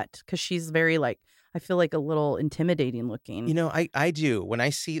shot, because she's very I feel like a little intimidating looking. I do. When I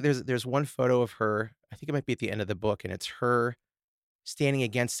see there's one photo of her, I think it might be at the end of the book, and it's her standing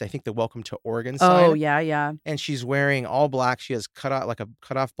against, I think, the Welcome to Oregon sign. Oh yeah. And she's wearing all black. She has cut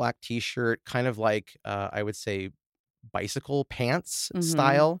off black t-shirt, kind of like I would say bicycle pants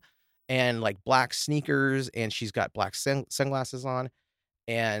style, and like black sneakers, and she's got black sunglasses on,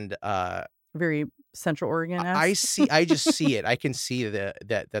 and very Central Oregon. I just see it. I can see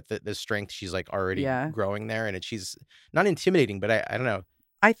the strength she's like already growing there, and she's not intimidating, but I don't know.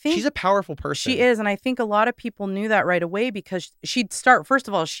 I think she's a powerful person. She is, and I think a lot of people knew that right away, because she'd start, first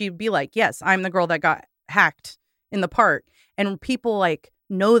of all, she'd be like, "Yes, I'm the girl that got hacked in the park," and people like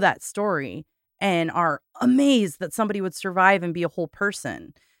know that story and are amazed that somebody would survive and be a whole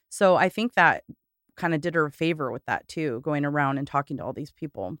person. So I think that kind of did her a favor with that too, going around and talking to all these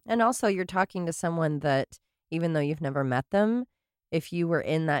people. And also, you're talking to someone that, even though you've never met them, if you were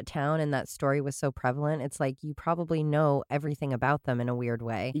in that town and that story was so prevalent, it's like you probably know everything about them in a weird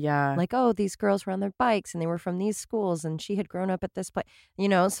way. Yeah. Like, oh, these girls were on their bikes and they were from these schools and she had grown up at this place,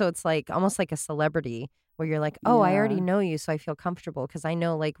 so it's like almost like a celebrity where you're like, oh, I already know you, so I feel comfortable because I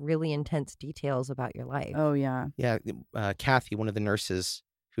know like really intense details about your life. Oh, yeah. Yeah. Kathy, one of the nurses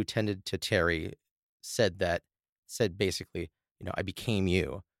who tended to Terry, said basically, I became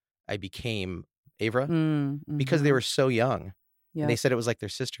you. I became Avra because they were so young. Yeah. And they said it was like their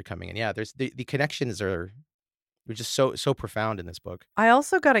sister coming in. Yeah, there's the connections are just so profound in this book. I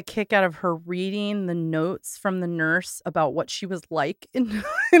also got a kick out of her reading the notes from the nurse about what she was like in the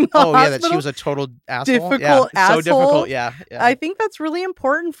hospital. That she was a total asshole. Difficult asshole. So difficult, yeah. I think that's really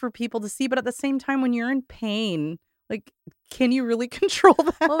important for people to see, but at the same time, when you're in pain, like, can you really control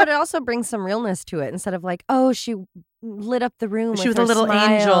that? Well, but it also brings some realness to it instead of like, oh, she lit up the room. She with was a little smile.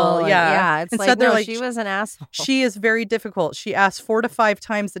 angel. Yeah. It's Instead, like, they're no, like, she was an asshole. She is very difficult. She asks 4 to 5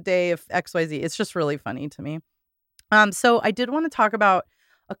 times a day if XYZ. It's just really funny to me. So I did want to talk about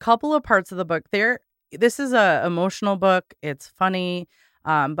a couple of parts of the book. This is a emotional book. It's funny.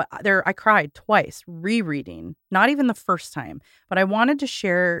 But I cried twice rereading, not even the first time, but I wanted to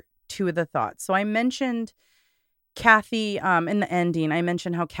share 2 of the thoughts. So I mentioned Kathy, in the ending, I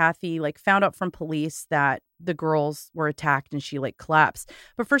mentioned how Kathy found out from police that the girls were attacked and she collapsed.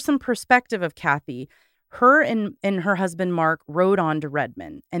 But for some perspective of Kathy, her and her husband, Mark, rode on to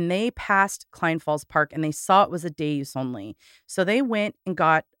Redmond and they passed Klein Falls Park and they saw it was a day use only. So they went and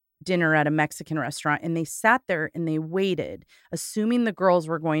got dinner at a Mexican restaurant and they sat there and they waited, assuming the girls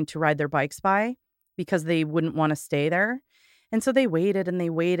were going to ride their bikes by because they wouldn't want to stay there. And so they waited and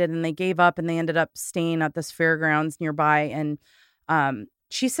they gave up and they ended up staying at this fairgrounds nearby. And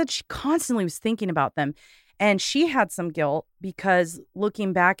she said she constantly was thinking about them. And she had some guilt because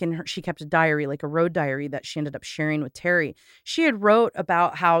looking back she kept a diary, like a road diary that she ended up sharing with Terry. She had wrote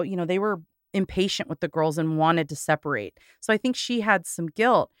about how, they were impatient with the girls and wanted to separate. So I think she had some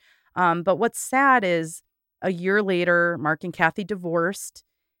guilt. But what's sad is a year later, Mark and Kathy divorced.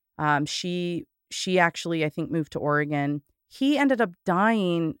 She actually, I think, moved to Oregon. He ended up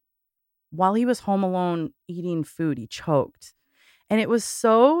dying while he was home alone eating food. He choked. And it was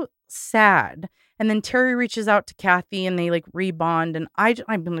so sad. And then Terry reaches out to Kathy and they rebond. And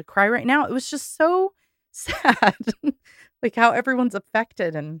I'm going to cry right now. It was just so sad. How everyone's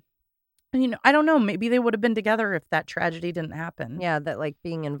affected. And I don't know. Maybe they would have been together if that tragedy didn't happen. Yeah, that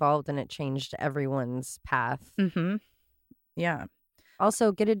being involved in it changed everyone's path. Mm-hmm. Yeah.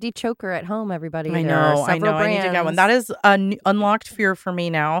 Also, get a dechoker at home, everybody. I know. I need to get one. That is an unlocked fear for me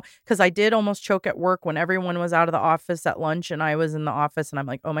now because I did almost choke at work when everyone was out of the office at lunch and I was in the office and I'm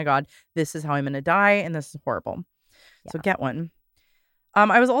like, oh my God, this is how I'm going to die and this is horrible. Yeah. So get one.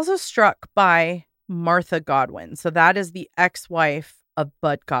 I was also struck by Martha Godwin. So that is the ex-wife of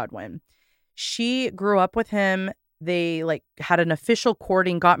Bud Godwin. She grew up with him. They had an official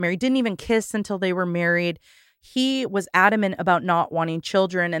courting, got married, didn't even kiss until they were married. He was adamant about not wanting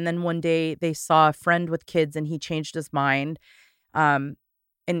children. And then one day they saw a friend with kids and he changed his mind. And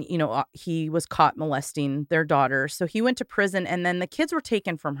he was caught molesting their daughter. So he went to prison and then the kids were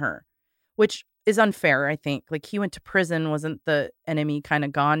taken from her, which is unfair, I think. He went to prison, wasn't the enemy kind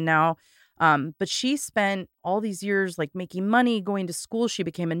of gone now? But she spent all these years making money, going to school. She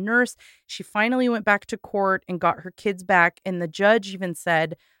became a nurse. She finally went back to court and got her kids back. And the judge even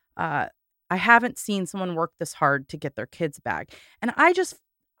said, I haven't seen someone work this hard to get their kids back. And I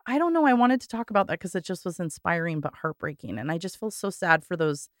don't know. I wanted to talk about that because it just was inspiring but heartbreaking. And I just feel so sad for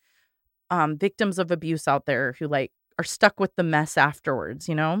those victims of abuse out there who are stuck with the mess afterwards,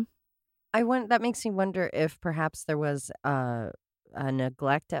 That makes me wonder if perhaps there was a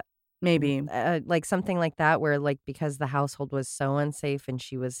neglect. Maybe. Something like that where because the household was so unsafe and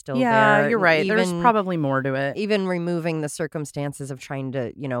she was still there. Yeah, you're right. There's probably more to it. Even removing the circumstances of trying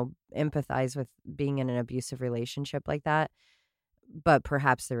to, empathize with being in an abusive relationship like that. But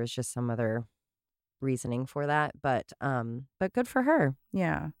perhaps there was just some other reasoning for that. But good for her.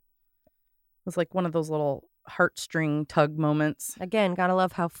 Yeah. It was one of those little heartstring tug moments. Again, gotta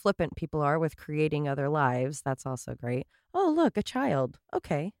love how flippant people are with creating other lives. That's also great. Oh, look, a child.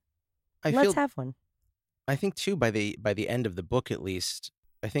 Okay. Let's have one. I think too by the end of the book at least,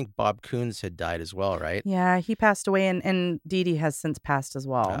 I think Bob Coons had died as well, right? Yeah, he passed away and Dee Dee has since passed as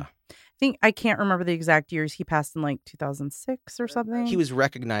well. I can't remember the exact years. He passed in 2006 or something. He was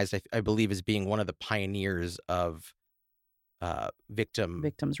recognized, I believe, as being one of the pioneers of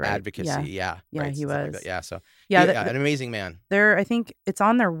victims' right advocacy. Yeah, right, he was like that. Yeah, so an amazing man. I think it's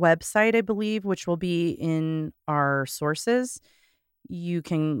on their website, I believe, which will be in our sources. You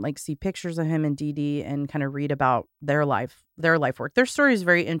can like see pictures of him and Dee Dee and kind of read about their life work. Their story is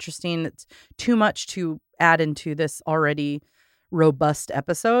very interesting. It's too much to add into this already robust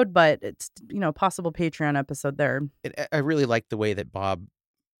episode, but it's possible Patreon episode there. I really like the way that Bob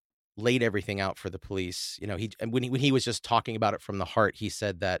laid everything out for the police. When he was just talking about it from the heart, he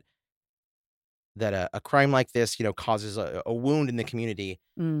said that a crime like this, causes a wound in the community,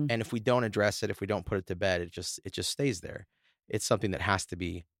 and if we don't address it, if we don't put it to bed, it just stays there. It's something that has to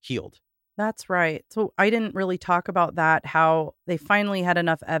be healed. That's right. So I didn't really talk about that, how they finally had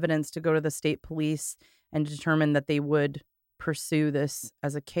enough evidence to go to the state police and determine that they would pursue this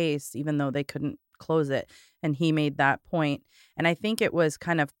as a case, even though they couldn't close it. And he made that point. And I think it was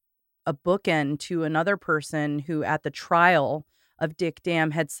kind of a bookend to another person who at the trial of Dick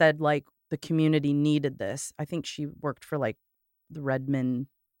Dam had said, like, the community needed this. I think she worked for like the Redmond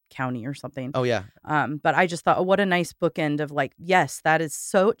County or something. Oh, yeah. But I just thought, oh, what a nice bookend of like, yes, that is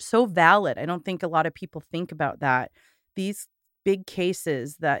so valid. I don't think a lot of people think about that. These big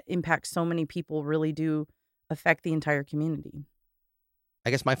cases that impact so many people really do affect the entire community.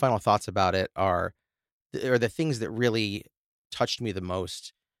 I guess my final thoughts about it are the things that really touched me the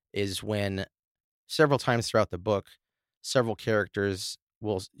most is when several times throughout the book, several characters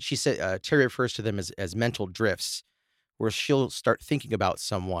she said, Terry refers to them as mental drifts, where she'll start thinking about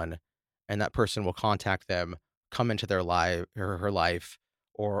someone and that person will contact them, come into their life or her life,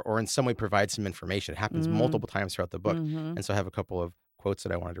 or in some way provide some information. It happens multiple times throughout the book. And so I have a couple of quotes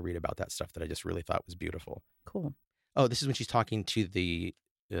that I wanted to read about that stuff that I just really thought was beautiful. Cool. Oh, this is when she's talking to the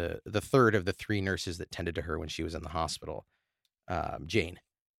third of the three nurses that tended to her when she was in the hospital, Jane.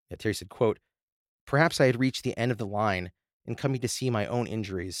 Yeah, Terry said, quote, "Perhaps I had reached the end of the line in coming to see my own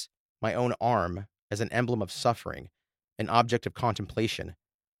injuries, my own arm, as an emblem of suffering, an object of contemplation.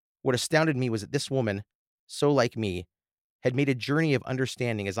 What astounded me was that this woman, so like me, had made a journey of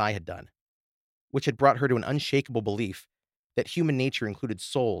understanding as I had done, which had brought her to an unshakable belief that human nature included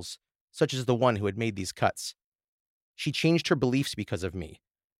souls, such as the one who had made these cuts. She changed her beliefs because of me.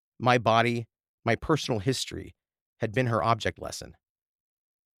 My body, my personal history, had been her object lesson."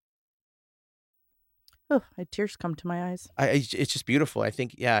 Oh, tears come to my eyes. It's just beautiful. I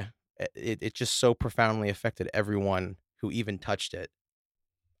think, yeah, it just so profoundly affected everyone who even touched it.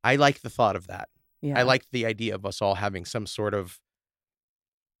 I like the thought of that. Yeah. I like the idea of us all having some sort of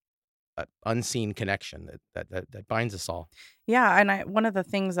unseen connection that binds us all. Yeah, and one of the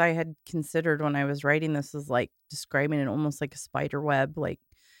things I had considered when I was writing this is like describing it almost like a spider web, like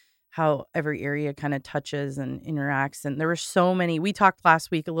how every area kind of touches and interacts. And there were so many. We talked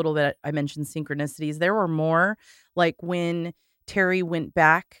last week a little bit. I mentioned synchronicities. There were more, like when Terry went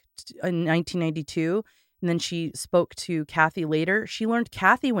back in 1992 and then she spoke to Kathy later. She learned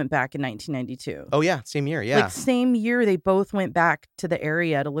Kathy went back in 1992. Oh, yeah. Same year. Yeah. Like same year, they both went back to the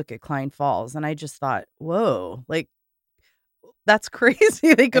area to look at Klein Falls. And I just thought, whoa, like that's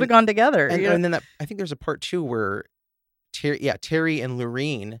crazy. They could have gone together. And then I think there's a part 2 where Terry and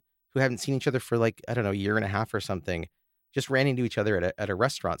Lorene, who haven't seen each other for like, I don't know, a year and a half or something, just ran into each other at a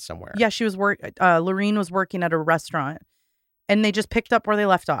restaurant somewhere. Yeah, she was Lorene was working at a restaurant and they just picked up where they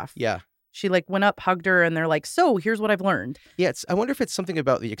left off. Yeah. She like went up, hugged her, and they're like, "So here's what I've learned." Yeah, I wonder if it's something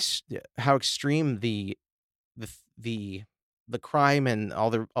about how extreme the crime and all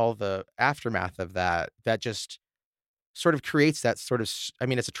the aftermath of that just sort of creates that sort of, I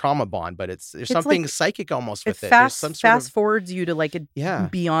mean, it's a trauma bond, but there's something like, psychic almost with it. Fast forwards you to like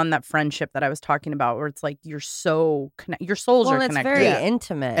beyond that friendship that I was talking about, where it's like you're so your souls are connected. Well, it's very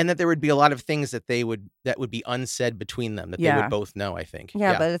intimate, and that there would be a lot of things that would be unsaid between them that they would both know. I think.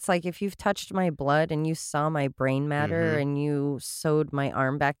 Yeah, but it's like if you've touched my blood and you saw my brain matter and you sewed my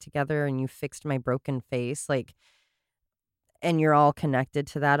arm back together and you fixed my broken face, like. And you're all connected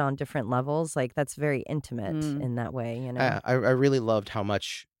to that on different levels. Like that's very intimate in that way, you know. I really loved how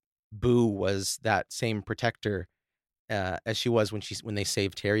much Boo was that same protector as she was when they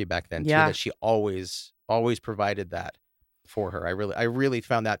saved Terry back then. Yeah. Too, that she always provided that for her. I really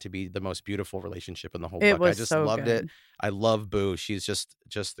found that to be the most beautiful relationship in the whole book. I just loved it. I love Boo. She's just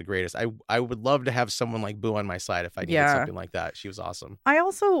the greatest. I would love to have someone like Boo on my side if I needed something like that. She was awesome. I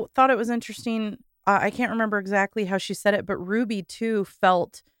also thought it was interesting. I can't remember exactly how she said it, but Ruby too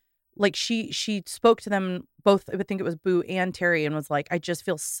felt like she spoke to them both. I would think it was Boo and Terry, and was like, "I just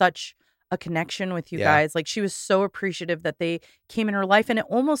feel such a connection with you guys." Like she was so appreciative that they came in her life, and it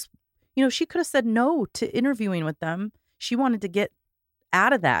almost, she could have said no to interviewing with them. She wanted to get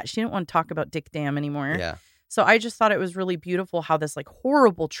out of that. She didn't want to talk about Dick Dam anymore. Yeah. So I just thought it was really beautiful how this like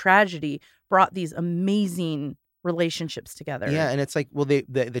horrible tragedy brought these amazing relationships together. Yeah, and it's like, well,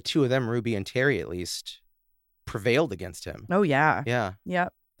 the two of them, Ruby and Terry, at least prevailed against him. Oh yeah. Yeah.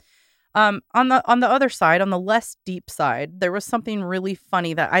 Yep. On the other side, on the less deep side, there was something really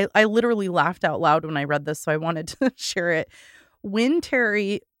funny that I literally laughed out loud when I read this, so I wanted to share it. When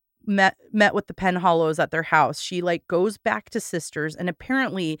Terry met with the Penhallows at their house, she like goes back to Sisters and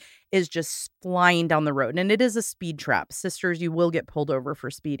apparently is just flying down the road. And it is a speed trap. Sisters, you will get pulled over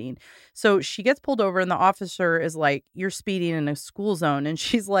for speeding. So she gets pulled over and the officer is like, "You're speeding in a school zone." And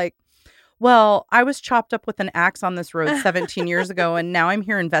she's like, "Well, I was chopped up with an axe on this road 17 years ago, and now I'm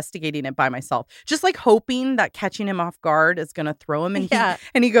here investigating it by myself." Just like hoping that catching him off guard is going to throw him.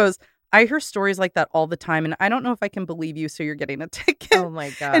 And he goes, "I hear stories like that all the time, and I don't know if I can believe you, so you're getting a ticket." Oh, my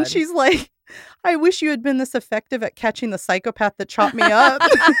God. And she's like, "I wish you had been this effective at catching the psychopath that chopped me up."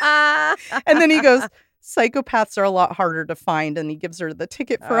 And then he goes, "Psychopaths are a lot harder to find," and he gives her the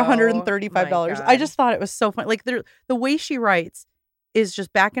ticket for $135. my I God. just thought it was so funny. Like the way she writes is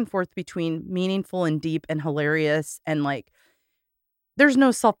just back and forth between meaningful and deep and hilarious, and like there's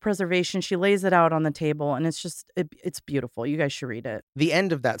no self-preservation. She lays it out on the table, and it's just it's beautiful. You guys should read it. The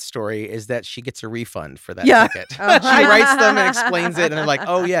end of that story is that she gets a refund for that Yeah. ticket. Oh. She writes them and explains it, and they're like,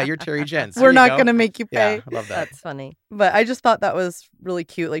 "Oh yeah, you're Terry Jentz. Here We're you not go." going to make you pay. Yeah, I love that. That's funny. But I just thought that was really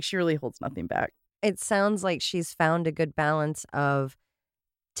cute. Like she really holds nothing back. It sounds like she's found a good balance of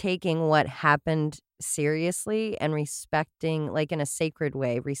taking what happened seriously and respecting, like in a sacred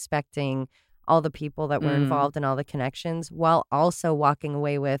way, respecting all the people that were involved and all the connections, while also walking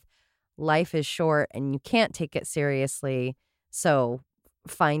away with life is short and you can't take it seriously. So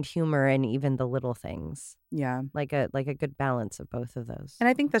find humor in even the little things, Yeah. like a good balance of both of those. And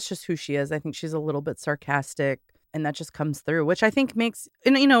I think that's just who she is. I think she's a little bit sarcastic, and that just comes through, which I think makes,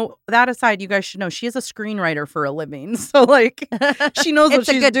 and you know, that aside, you guys should know she is a screenwriter for a living. So like she knows what It's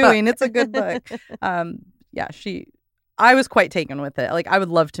a she's good doing. book. It's a good book. Yeah, I was quite taken with it. Like I would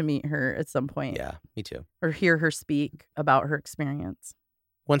love to meet her at some point. Yeah, me too. Or hear her speak about her experience.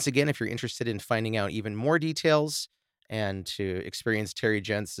 Once again, if you're interested in finding out even more details and to experience Terry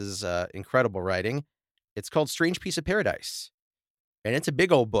Jentz's incredible writing, it's called Strange Piece of Paradise. And it's a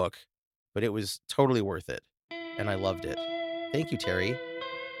big old book, but it was totally worth it. And I loved it. Thank you, Terry.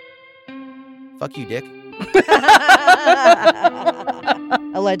 Fuck you, Dick.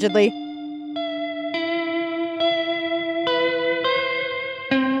 Allegedly.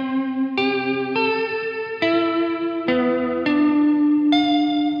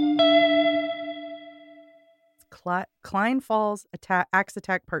 Klein Falls Axe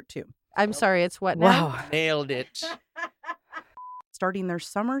Attack Part 2. I'm sorry, it's what now? Wow. Nailed it. Starting their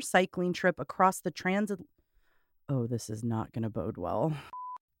summer cycling trip across the transit. Oh, this is not going to bode well.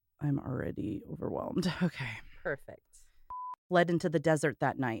 I'm already overwhelmed. Okay. Perfect. Fled into the desert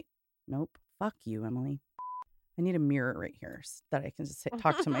that night. Nope. Fuck you, Emily. I need a mirror right here so that I can just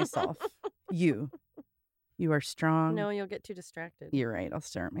talk to myself. You are strong. No, you'll get too distracted. You're right. I'll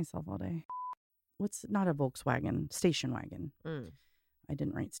stare at myself all day. What's not a Volkswagen? Station wagon. I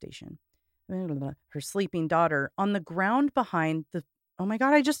didn't write station. Her sleeping daughter on the ground behind the. Oh my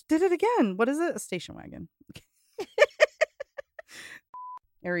God, I just did it again. What is it? A station wagon.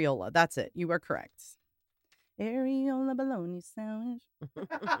 Areola. That's it. You are correct. Areola bologna sandwich.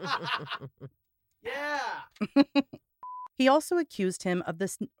 Yeah. He also accused him of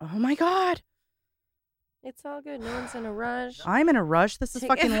this. Oh my God. It's all good. No one's in a rush. I'm in a rush. This is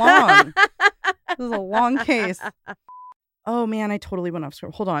fucking long. This is a long case. Oh man, I totally went off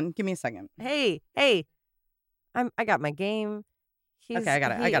script. Hold on. Give me a second. Hey. I got my game. Okay, I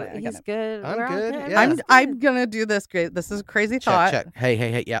got it. He's good. I'm We're all good, good. yeah. I'm gonna do this. Great. This is a crazy thought. Check.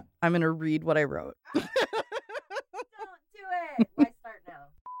 Hey. Yeah. I'm gonna read what I wrote. Don't do it. Why start now?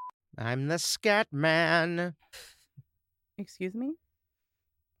 I'm the scat man. Excuse me?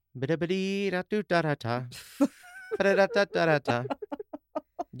 Ba-da-ba-dee-da-doo-da-da-da. Ba-da-da-da-da-da.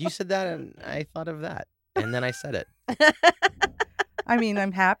 You said that, and I thought of that, and then I said it. I mean,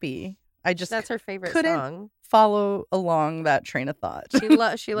 I'm happy. I just That's her favorite couldn't song. follow along that train of thought. She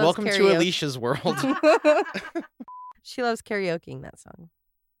loves Welcome karaoke. to Alicia's world. She loves karaokeing that song.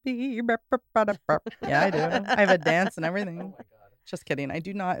 Yeah, I do. I have a dance and everything. Just kidding. I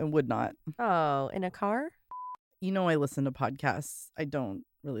do not and would not. Oh, in a car? You know, I listen to podcasts. I don't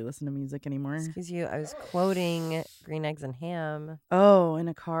really listen to music anymore. Excuse you. I was quoting Green Eggs and Ham. Oh, in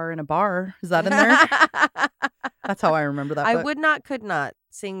a car, in a bar. Is that in there? That's how I remember that. I book. would not, could not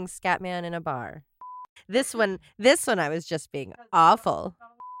sing Scatman in a bar. This one, I was just being awful.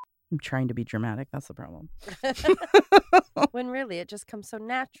 I'm trying to be dramatic. That's the problem. When really it just comes so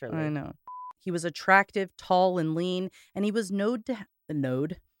naturally. I know. He was attractive, tall, and lean, and he was known to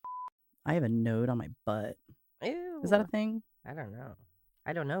I have a node on my butt. Ew. Is that a thing? I don't know.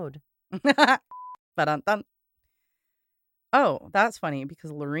 I don't know. Ba-dun-dun. Oh, that's funny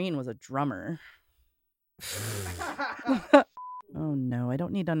because Lorene was a drummer. Oh no, I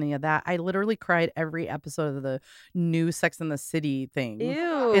don't need any of that. I literally cried every episode of the new Sex and the City thing.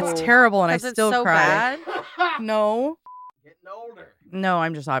 Ew. It's terrible and I 'Cause it's still so cry. bad? No. Getting older. No,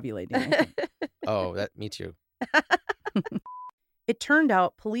 I'm just ovulating. I think. Oh, me too. It turned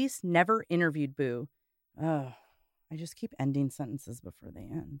out police never interviewed Boo. Oh, I just keep ending sentences before they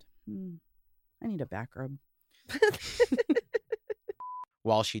end. I need a back rub.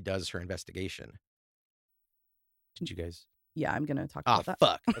 While she does her investigation. Did you guys? Yeah, I'm going to talk Oh, about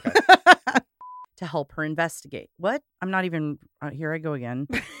that. fuck. Okay. To help her investigate. What? I'm not even... here I go again.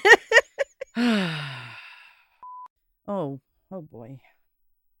 Oh boy.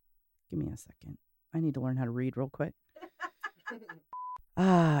 Give me a second. I need to learn how to read real quick.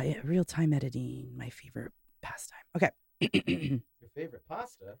 Yeah, real-time editing, my favorite pastime. Okay. Your favorite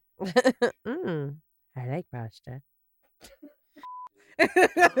pasta? I like pasta.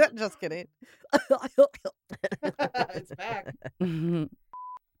 Just kidding. It's back.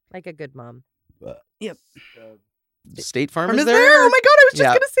 Like a good mom. Yep. State Farm Farm is is there? there? Oh my God, I was just Yeah.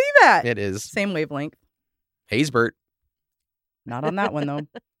 going to say that. It is. Same wavelength. Haysbert. Not on that one, though.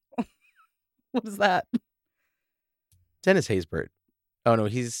 What is that? Dennis Haysbert. Oh, no,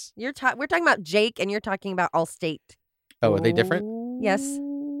 he's... We're talking about Jake, and you're talking about Allstate. Oh, are they different? Yes.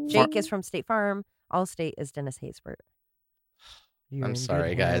 Oh. Jake is from State Farm. Allstate is Dennis Haysbert. I'm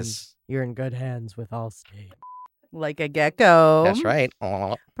sorry, guys. You're in good hands with Allstate. Like a gecko. That's right.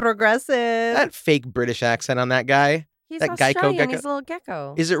 Aw. Progressive. That fake British accent on that guy. He's That Geico Australian. gecko- He's a little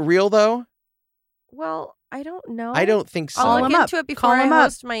gecko. Is it real, though? Well, I don't know. I don't think so. Call I'll him look up. into it Call before I him up.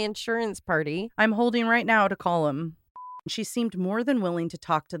 host my insurance party. I'm holding right now to call him. She seemed more than willing to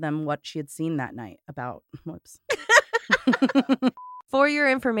talk to them what she had seen that night about. Whoops. For your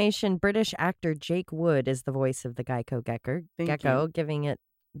information, British actor Jake Wood is the voice of the Geico gecko, giving it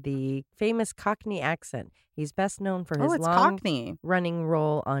the famous Cockney accent. He's best known for his Oh, it's long Cockney. running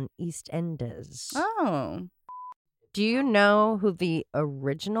role on EastEnders. Oh. Do you know who the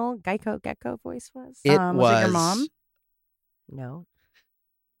original Geico gecko voice was? It was it your mom? No.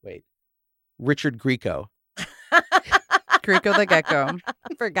 Wait. Richard Grieco. Grieco the gecko.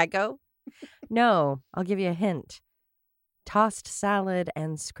 For Geico? No. I'll give you a hint. Tossed salad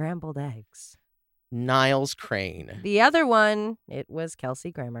and scrambled eggs. Niles Crane. The other one, it was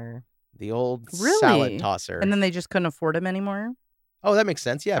Kelsey Grammer. The old Really? salad tosser. And then they just couldn't afford him anymore? Oh, that makes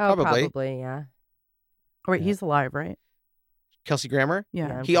sense. Yeah, Oh, probably. yeah. Oh, wait, Yeah. he's alive, right? Kelsey Grammer?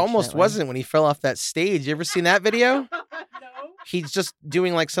 Yeah. He almost Unfortunately. wasn't when he fell off that stage. You ever seen that video? He's just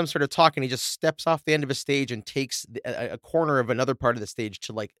doing like some sort of talk and he just steps off the end of a stage and takes a corner of another part of the stage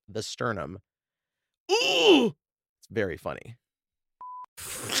to like the sternum. Ooh! It's very funny.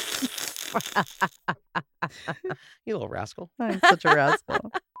 You little rascal. I'm such a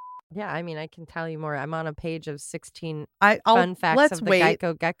rascal. Yeah, I mean, I can tell you more. I'm on a page of 16 I'll fun facts let's of the wait.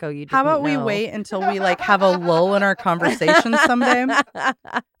 Geico gecko you didn't How about we know. wait until we like have a lull in our conversation someday?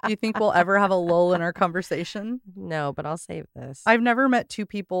 Do you think we'll ever have a lull in our conversation? No, but I'll save this. I've never met two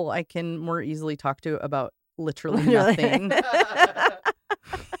people I can more easily talk to about literally nothing.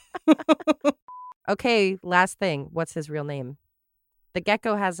 Okay, last thing. What's his real name? The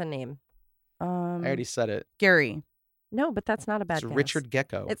gecko has a name. I already said it. Gary. No, but that's not a bad It's guess. Richard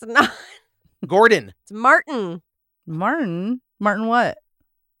Gecko. It's not. Gordon. It's Martin. Martin what?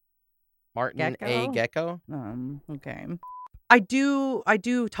 Martin Gecko? A. Gecko. Okay. I do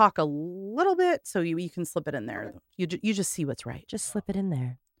talk a little bit, so you can slip it in there. You just see what's right. Just slip it in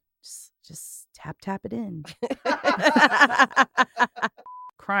there. Just tap it in.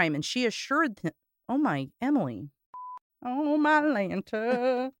 Crime, and she assured him. Oh my Emily. Oh my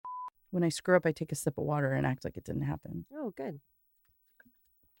Lanta. When I screw up, I take a sip of water and act like it didn't happen. Oh, good.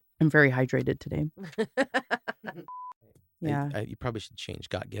 I'm very hydrated today. Yeah. You probably should change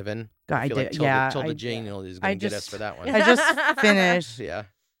God Given. I feel like did. Tilda, Yeah. Tilda I- Jane is I going to get us just- for that one. I just finished. Yeah.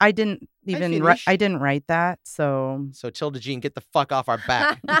 I didn't even finished. I didn't write that, so So Tilda Jean, get the fuck off our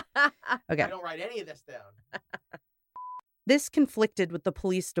back. okay. I don't write any of this down. This conflicted with the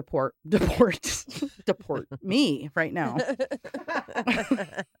police deport me right now.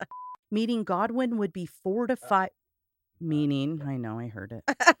 Meaning Godwin would be 4 to 5. Meaning, I know, I heard it.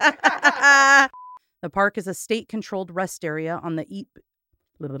 The park is a state-controlled rest area on the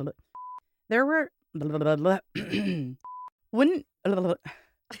There were wouldn't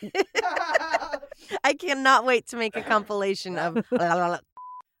I cannot wait to make a compilation of.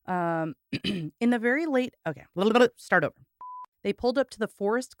 In the very late, okay, start over. They pulled up to the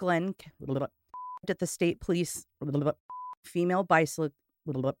Forest Glen at the state police, female bicycle,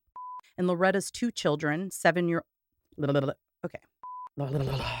 and Loretta's 2 children, 7-year, okay.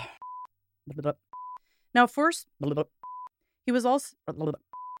 Now, first, he was also,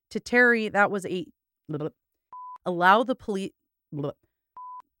 to Terry, that was 8, allow the police, oh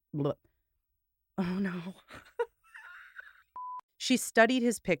no. She studied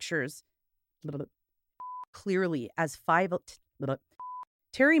his pictures clearly as 5.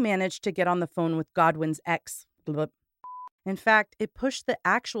 Terry managed to get on the phone with Godwin's ex. In fact, it pushed the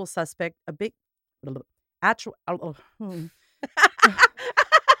actual suspect a bit.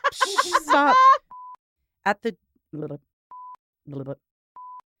 Stop. At the.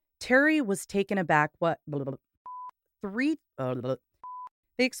 Terry was taken aback. What? 3.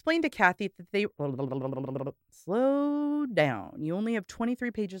 They explained to Kathy that they. Slow down. You only have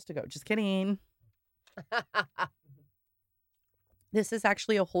 23 pages to go. Just kidding. This is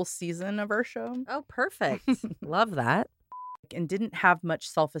actually a whole season of our show. Oh, perfect. Love that. And didn't have much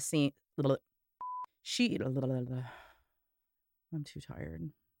self-esteem. She. I'm too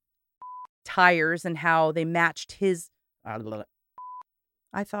tired. Tires and how they matched his. I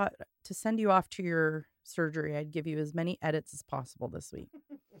thought to send you off to your surgery, I'd give you as many edits as possible this week.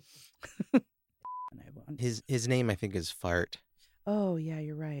 His name, I think, is Fart. Oh, yeah,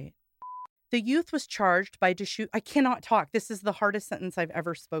 you're right. The youth was charged by I cannot talk. This is the hardest sentence I've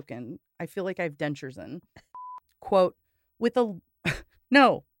ever spoken. I feel like I have dentures in. Quote, with a...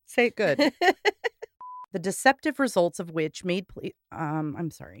 No, say it good. The deceptive results of which made... I'm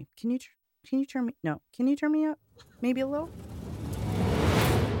sorry. Can you turn me... No. Can you turn me up? Maybe a little?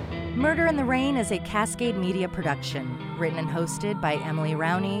 Murder in the Rain is a Cascade Media production, written and hosted by Emily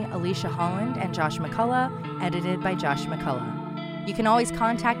Rowney, Alicia Holland, and Josh McCullough, edited by Josh McCullough. You can always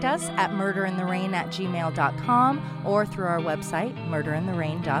contact us at murderintherain@gmail.com or through our website,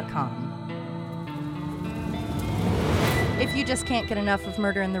 murderintherain.com. If you just can't get enough of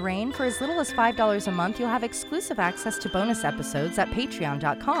Murder in the Rain, for as little as $5 a month, you'll have exclusive access to bonus episodes at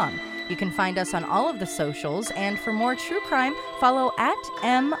patreon.com. You can find us on all of the socials, and for more true crime, follow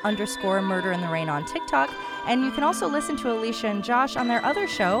 @M_Murder in the Rain on TikTok, and you can also listen to Alicia and Josh on their other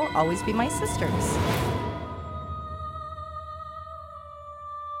show, Always Be My Sisters.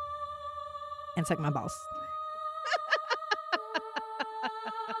 And suck my balls.